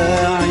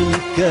قناع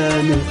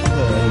كان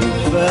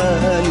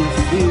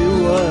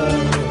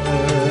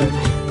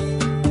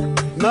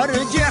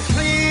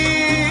مرجحي.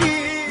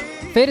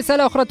 في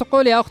رسالة أخرى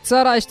تقول: يا أخت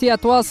سارة أشتي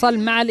أتواصل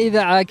مع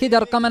الإذاعة، أكيد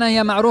أرقامنا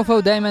هي معروفة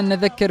ودائما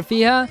نذكر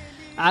فيها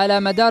على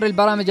مدار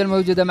البرامج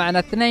الموجودة معنا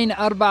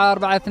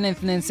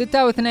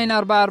 244226 و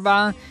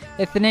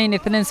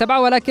 244227،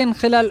 ولكن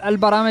خلال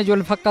البرامج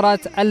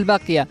والفقرات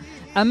الباقية.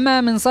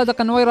 أما من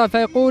صادق نويرة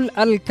فيقول: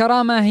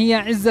 الكرامة هي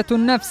عزة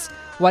النفس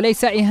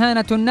وليس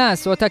إهانة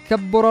الناس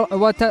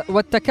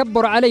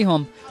والتكبر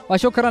عليهم.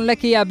 وشكرا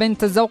لك يا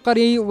بنت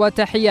الزوقري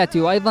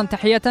وتحياتي، وأيضا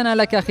تحياتنا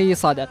لك أخي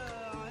صادق.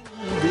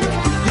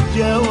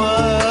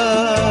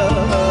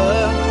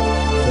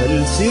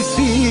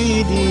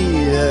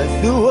 فلسفيني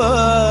يا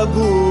ثواب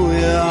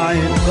يا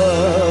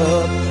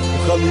عقاب،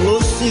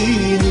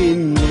 خلصيني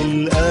من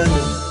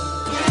الألم.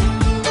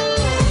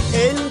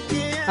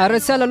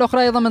 الرسالة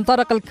الأخرى أيضا من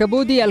طارق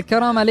الكبودي: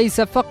 الكرامة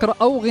ليس فقر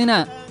أو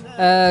غناء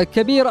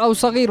كبير أو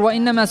صغير،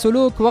 وإنما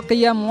سلوك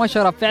وقيم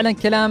وشرف. فعلا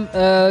كلام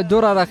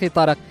درر أخي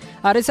طارق.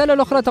 الرسالة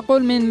الأخرى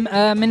تقول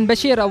من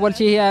بشير، أول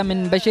شيء هي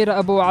من بشير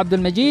أبو عبد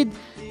المجيد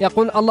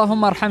يقول: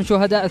 اللهم ارحم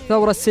شهداء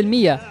الثورة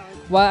السلمية.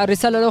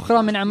 والرسالة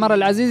الأخرى من عمار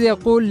العزيز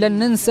يقول: لن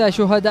ننسى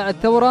شهداء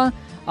الثورة،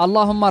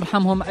 اللهم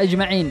ارحمهم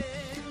أجمعين.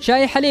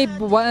 شاي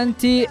حليب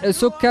وأنت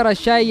سكر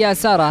الشاي يا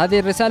سارة. هذه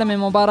الرسالة من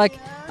مبارك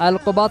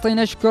القباطي،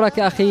 نشكرك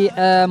أخي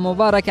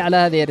مبارك على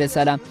هذه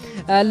الرسالة.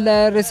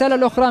 الرسالة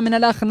الأخرى من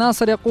الأخ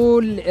ناصر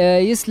يقول: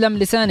 يسلم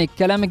لسانك،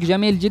 كلامك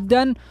جميل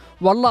جدا،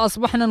 والله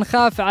أصبحنا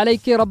نخاف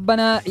عليك،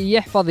 ربنا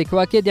يحفظك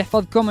وأكيد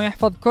يحفظكم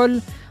ويحفظ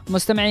كل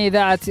مستمعي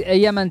إذاعة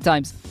يمن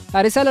تايمز.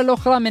 الرسالة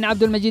الأخرى من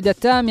عبد المجيد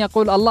التام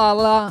يقول: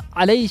 الله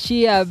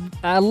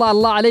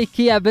عليك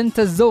يا بنت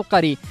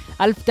الزوقري.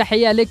 ألف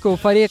تحية لك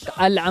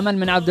وفريق العمل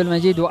من عبد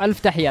المجيد، وألف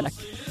تحية لك.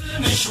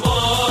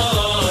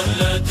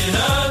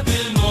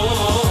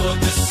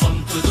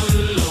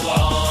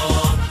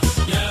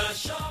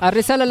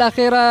 الرسالة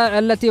الأخيرة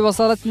التي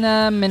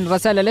وصلتنا من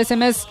رسائل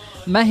الSMS: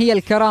 ما هي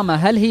الكرامة؟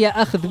 هل هي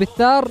أخذ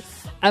بالثار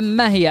أم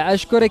ما هي؟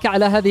 أشكرك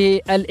على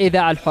هذه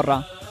الإذاعة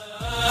الحرة.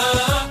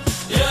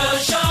 يا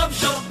شعب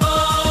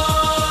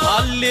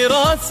شباب علي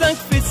راسك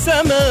في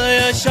السماء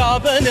يا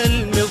شعبنا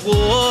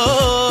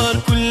المغوار،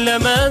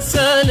 كلما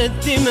سالت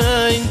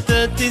دماء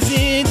انت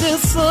تزيد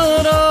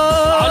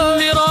الصراع.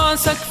 علي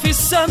راسك في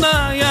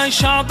السماء يا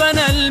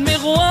شعبنا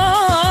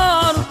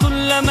المغوار،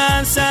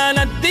 كلما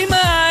سالت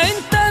دماء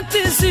انت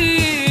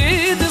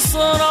تزيد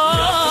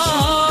الصراع.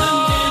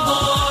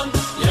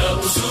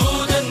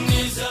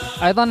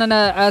 أيضا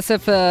أنا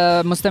آسف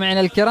مستمعينا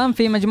الكرام،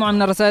 في مجموعة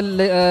من الرسائل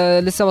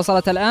لسه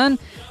وصلت الآن.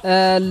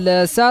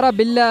 سارة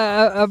بالله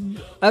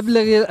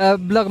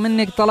أبلغ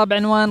منك طلب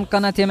عنوان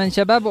قناة يمن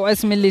شباب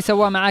واسم اللي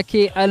سوى معك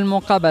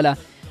المقابلة.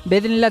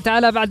 بإذن الله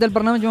تعالى بعد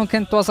البرنامج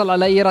ممكن تواصل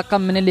على أي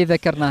رقم من اللي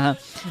ذكرناها.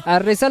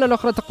 الرسالة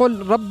الأخرى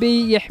تقول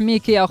ربي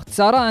يحميك يا أخت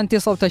سارة، أنت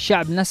صوت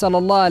الشعب، نسأل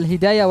الله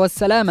الهداية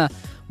والسلامة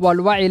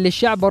والوعي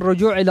للشعب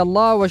والرجوع إلى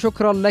الله،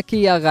 وشكرا لك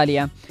يا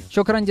غالية.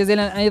 شكرا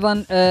جزيلا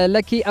أيضا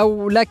لك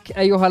أو لك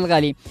أيها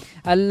الغالي.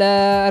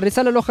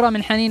 الرسالة الأخرى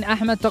من حنين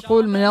أحمد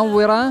تقول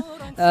منورة،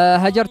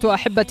 هجرت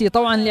أحبتي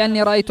طوعا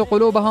لأني رأيت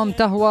قلوبهم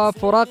تهوى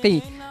فراقي،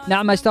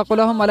 نعم أشتاق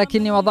لهم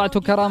ولكني وضعت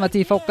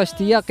كرامتي فوق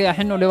اشتياقي،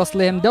 أحن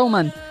لوصلهم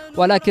دوما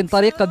ولكن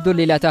طريق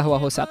الذل لا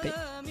تهوه ساقي.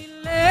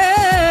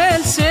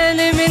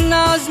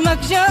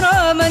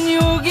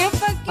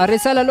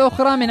 الرسالة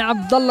الأخرى من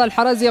عبدالله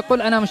الحرازي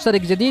يقول أنا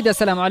مشترك جديد،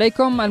 السلام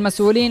عليكم،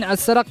 المسؤولين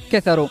السرق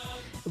كثروا.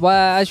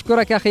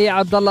 وأشكرك أخي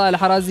عبدالله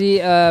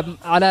الحرازي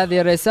على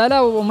هذه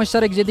الرسالة،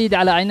 ومشترك جديد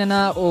على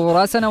عيننا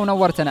وراسنا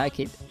ونورتنا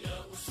أكيد.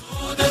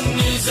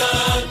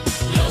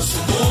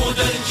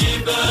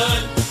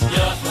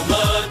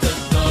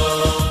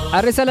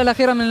 الرسالة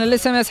الأخيرة من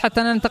الاس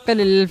حتى ننتقل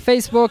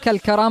للفيسبوك.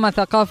 الكرامة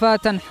ثقافة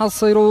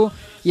تنحصر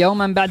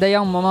يوما بعد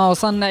يوم، وما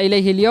وصلنا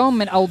إليه اليوم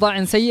من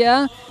أوضاع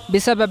سيئة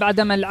بسبب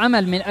عدم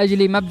العمل من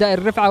أجل مبدأ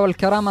الرفعة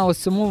والكرامة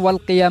والسمو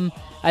والقيم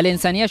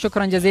الإنسانية.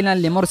 شكرا جزيلا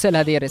لمرسل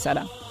هذه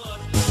الرسالة.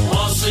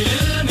 واصل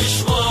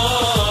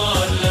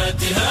المشوار لا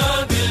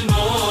تهاب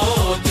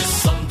الموت،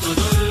 الصمت ذو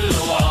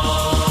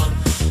الوعار.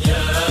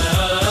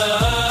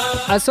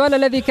 السؤال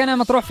الذي كان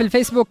مطروح في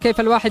الفيسبوك، كيف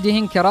الواحد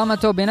يهين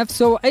كرامته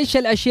بنفسه؟ ايش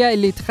الاشياء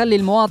اللي تخلي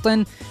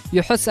المواطن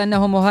يحس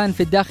انه مهان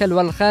في الداخل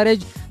والخارج؟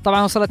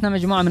 طبعا وصلتنا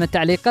مجموعة من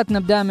التعليقات،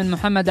 نبدأ من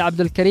محمد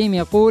عبد الكريم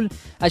يقول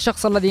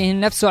الشخص الذي يهين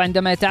نفسه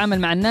عندما يتعامل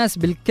مع الناس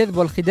بالكذب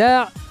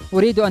والخداع.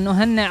 أريد أن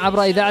أهنئ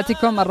عبر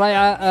إذاعتكم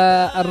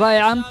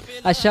الرائعة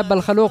الشاب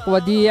الخلوق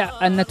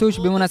وديع النتوش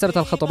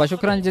بمناسبة الخطوبة.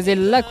 شكرا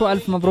جزيلا لك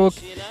وألف مبروك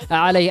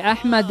علي.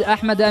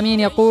 أحمد أمين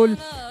يقول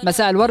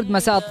مساء الورد،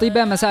 مساء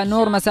الطيبة، مساء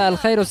النور، مساء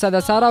الخير أستاذة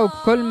سارة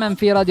وكل من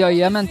في راديو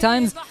يمن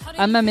تايمز.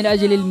 أما من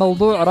أجل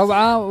الموضوع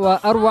روعة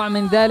وأروع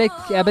من ذلك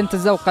يا بنت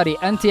الزوقري،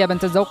 أنت يا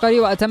بنت الزوقري،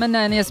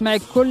 وأتمنى أن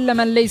يسمعك كل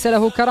من ليس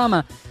له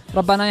كرامة.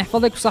 ربنا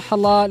يحفظك وصح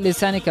الله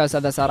لسانك يا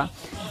أستاذة سارة.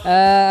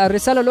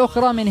 الرسالة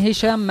الأخرى من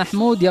هشام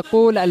محمود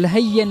يقول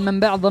الهين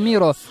منبع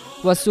ضميره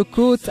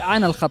والسكوت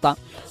عن الخطأ.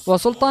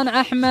 وسلطان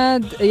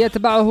أحمد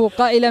يتبعه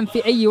قائلا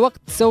في أي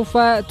وقت سوف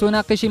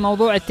تناقشي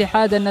موضوع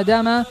اتحاد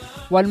الندامة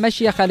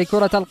والمشيخة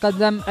لكرة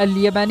القدم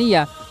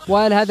اليابانية،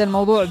 وهل هذا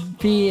الموضوع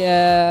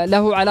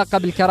له علاقة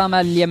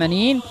بالكرامة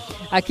اليمنيين؟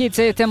 أكيد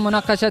سيتم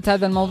مناقشة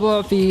هذا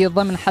الموضوع في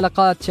ضمن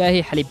حلقات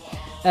شاهي حليب.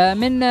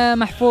 من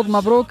محفوظ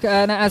مبروك،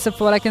 أنا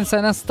آسف ولكن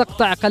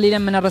سنستقطع قليلا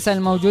من الرسائل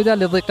الموجودة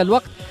لضيق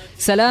الوقت.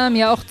 سلام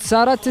يا أخت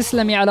سارة،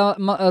 تسلمي على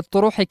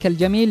طروحك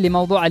الجميل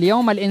لموضوع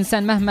اليوم.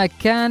 الإنسان مهما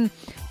كان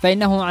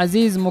فإنه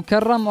عزيز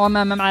مكرم،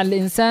 وما مع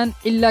الإنسان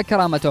إلا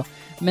كرامته.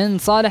 من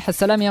صالح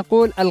السلام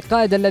يقول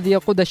القائد الذي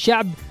يقود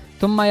الشعب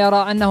ثم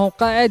يرى أنه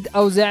قائد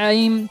أو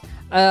زعيم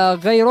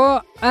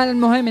غيره،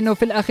 المهم أنه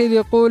في الأخير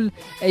يقول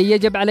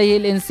يجب عليه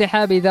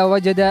الانسحاب إذا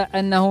وجد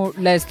أنه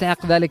لا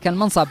يستحق ذلك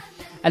المنصب.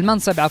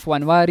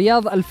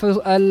 ورياض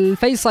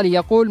الفيصلي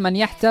يقول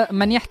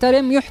من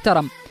يحترم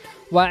يحترم.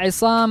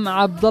 وعصام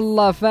عبد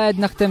الله فائد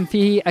نختم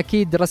فيه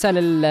أكيد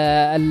رسائل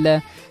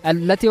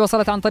التي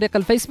وصلت عن طريق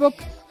الفيسبوك.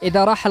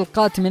 إذا راح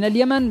القات من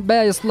اليمن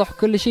بيصلح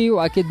كل شيء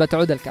وأكيد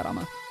بتعود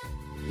الكرامة.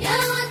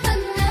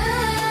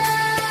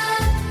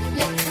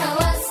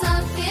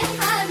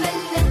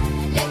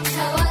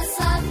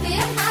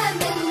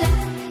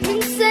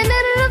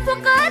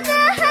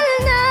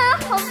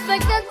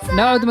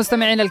 نعود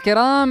مستمعين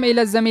الكرام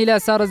إلى الزميلة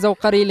سارا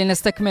الزوقري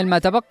لنستكمل ما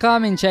تبقى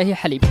من شاهي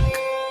حليب.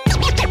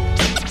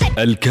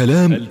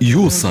 الكلام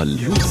يوصل.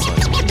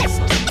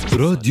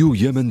 راديو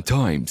يمن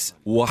تايمز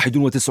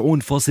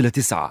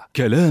 91.9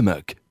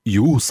 كلامك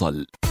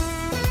يوصل.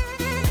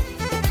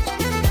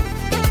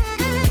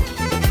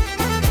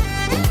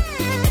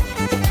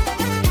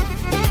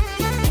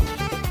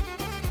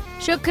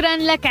 شكرا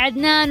لك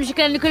عدنان،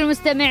 وشكرا لكل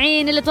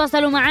المستمعين اللي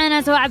تواصلوا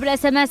معنا سواء عبر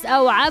SMS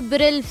أو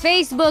عبر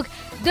الفيسبوك.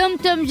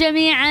 دمتم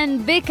جميعا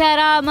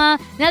بكرامة.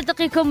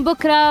 نلتقيكم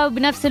بكرة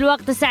بنفس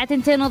الوقت الساعة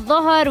 2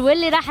 الظهر،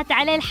 واللي راحت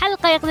عليه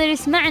الحلقة يقدر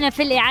يسمعنا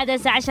في الإعادة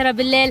الساعة 10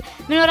 بالليل.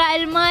 من وراء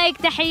المايك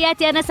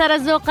تحياتي أنا سارا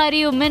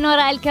الزوقري، ومن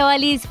وراء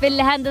الكواليس في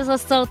الهندسة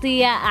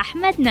الصوتية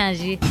أحمد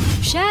ناجي.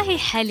 شاهي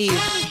حليب،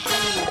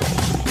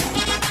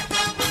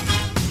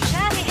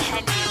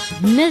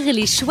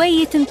 نغلي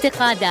شوية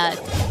انتقادات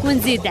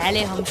ونزيد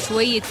عليهم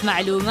شوية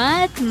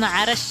معلومات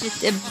مع رشة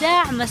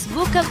إبداع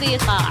مسبوكة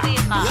بإيقاع.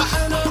 يا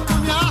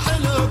حلوكم يا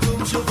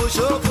حلوكم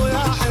شوفوا يا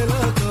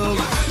حلوكم.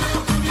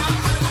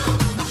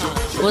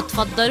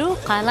 وتفضلوا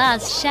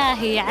خلاص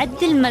شاهي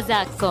عدل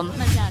مزاجكم.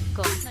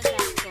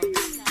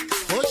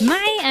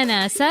 معي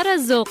أنا سارا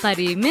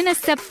الزوقري من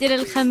السبت إلى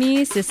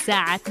الخميس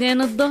الساعة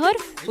 2 الظهر،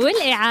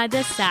 والإعادة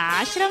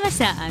الساعة 10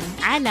 مساء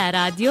على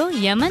راديو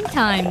يمن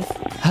تايمز.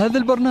 هذا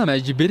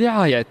البرنامج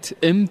برعاية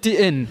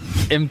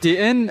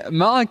MTN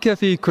معك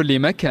في كل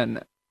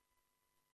مكان.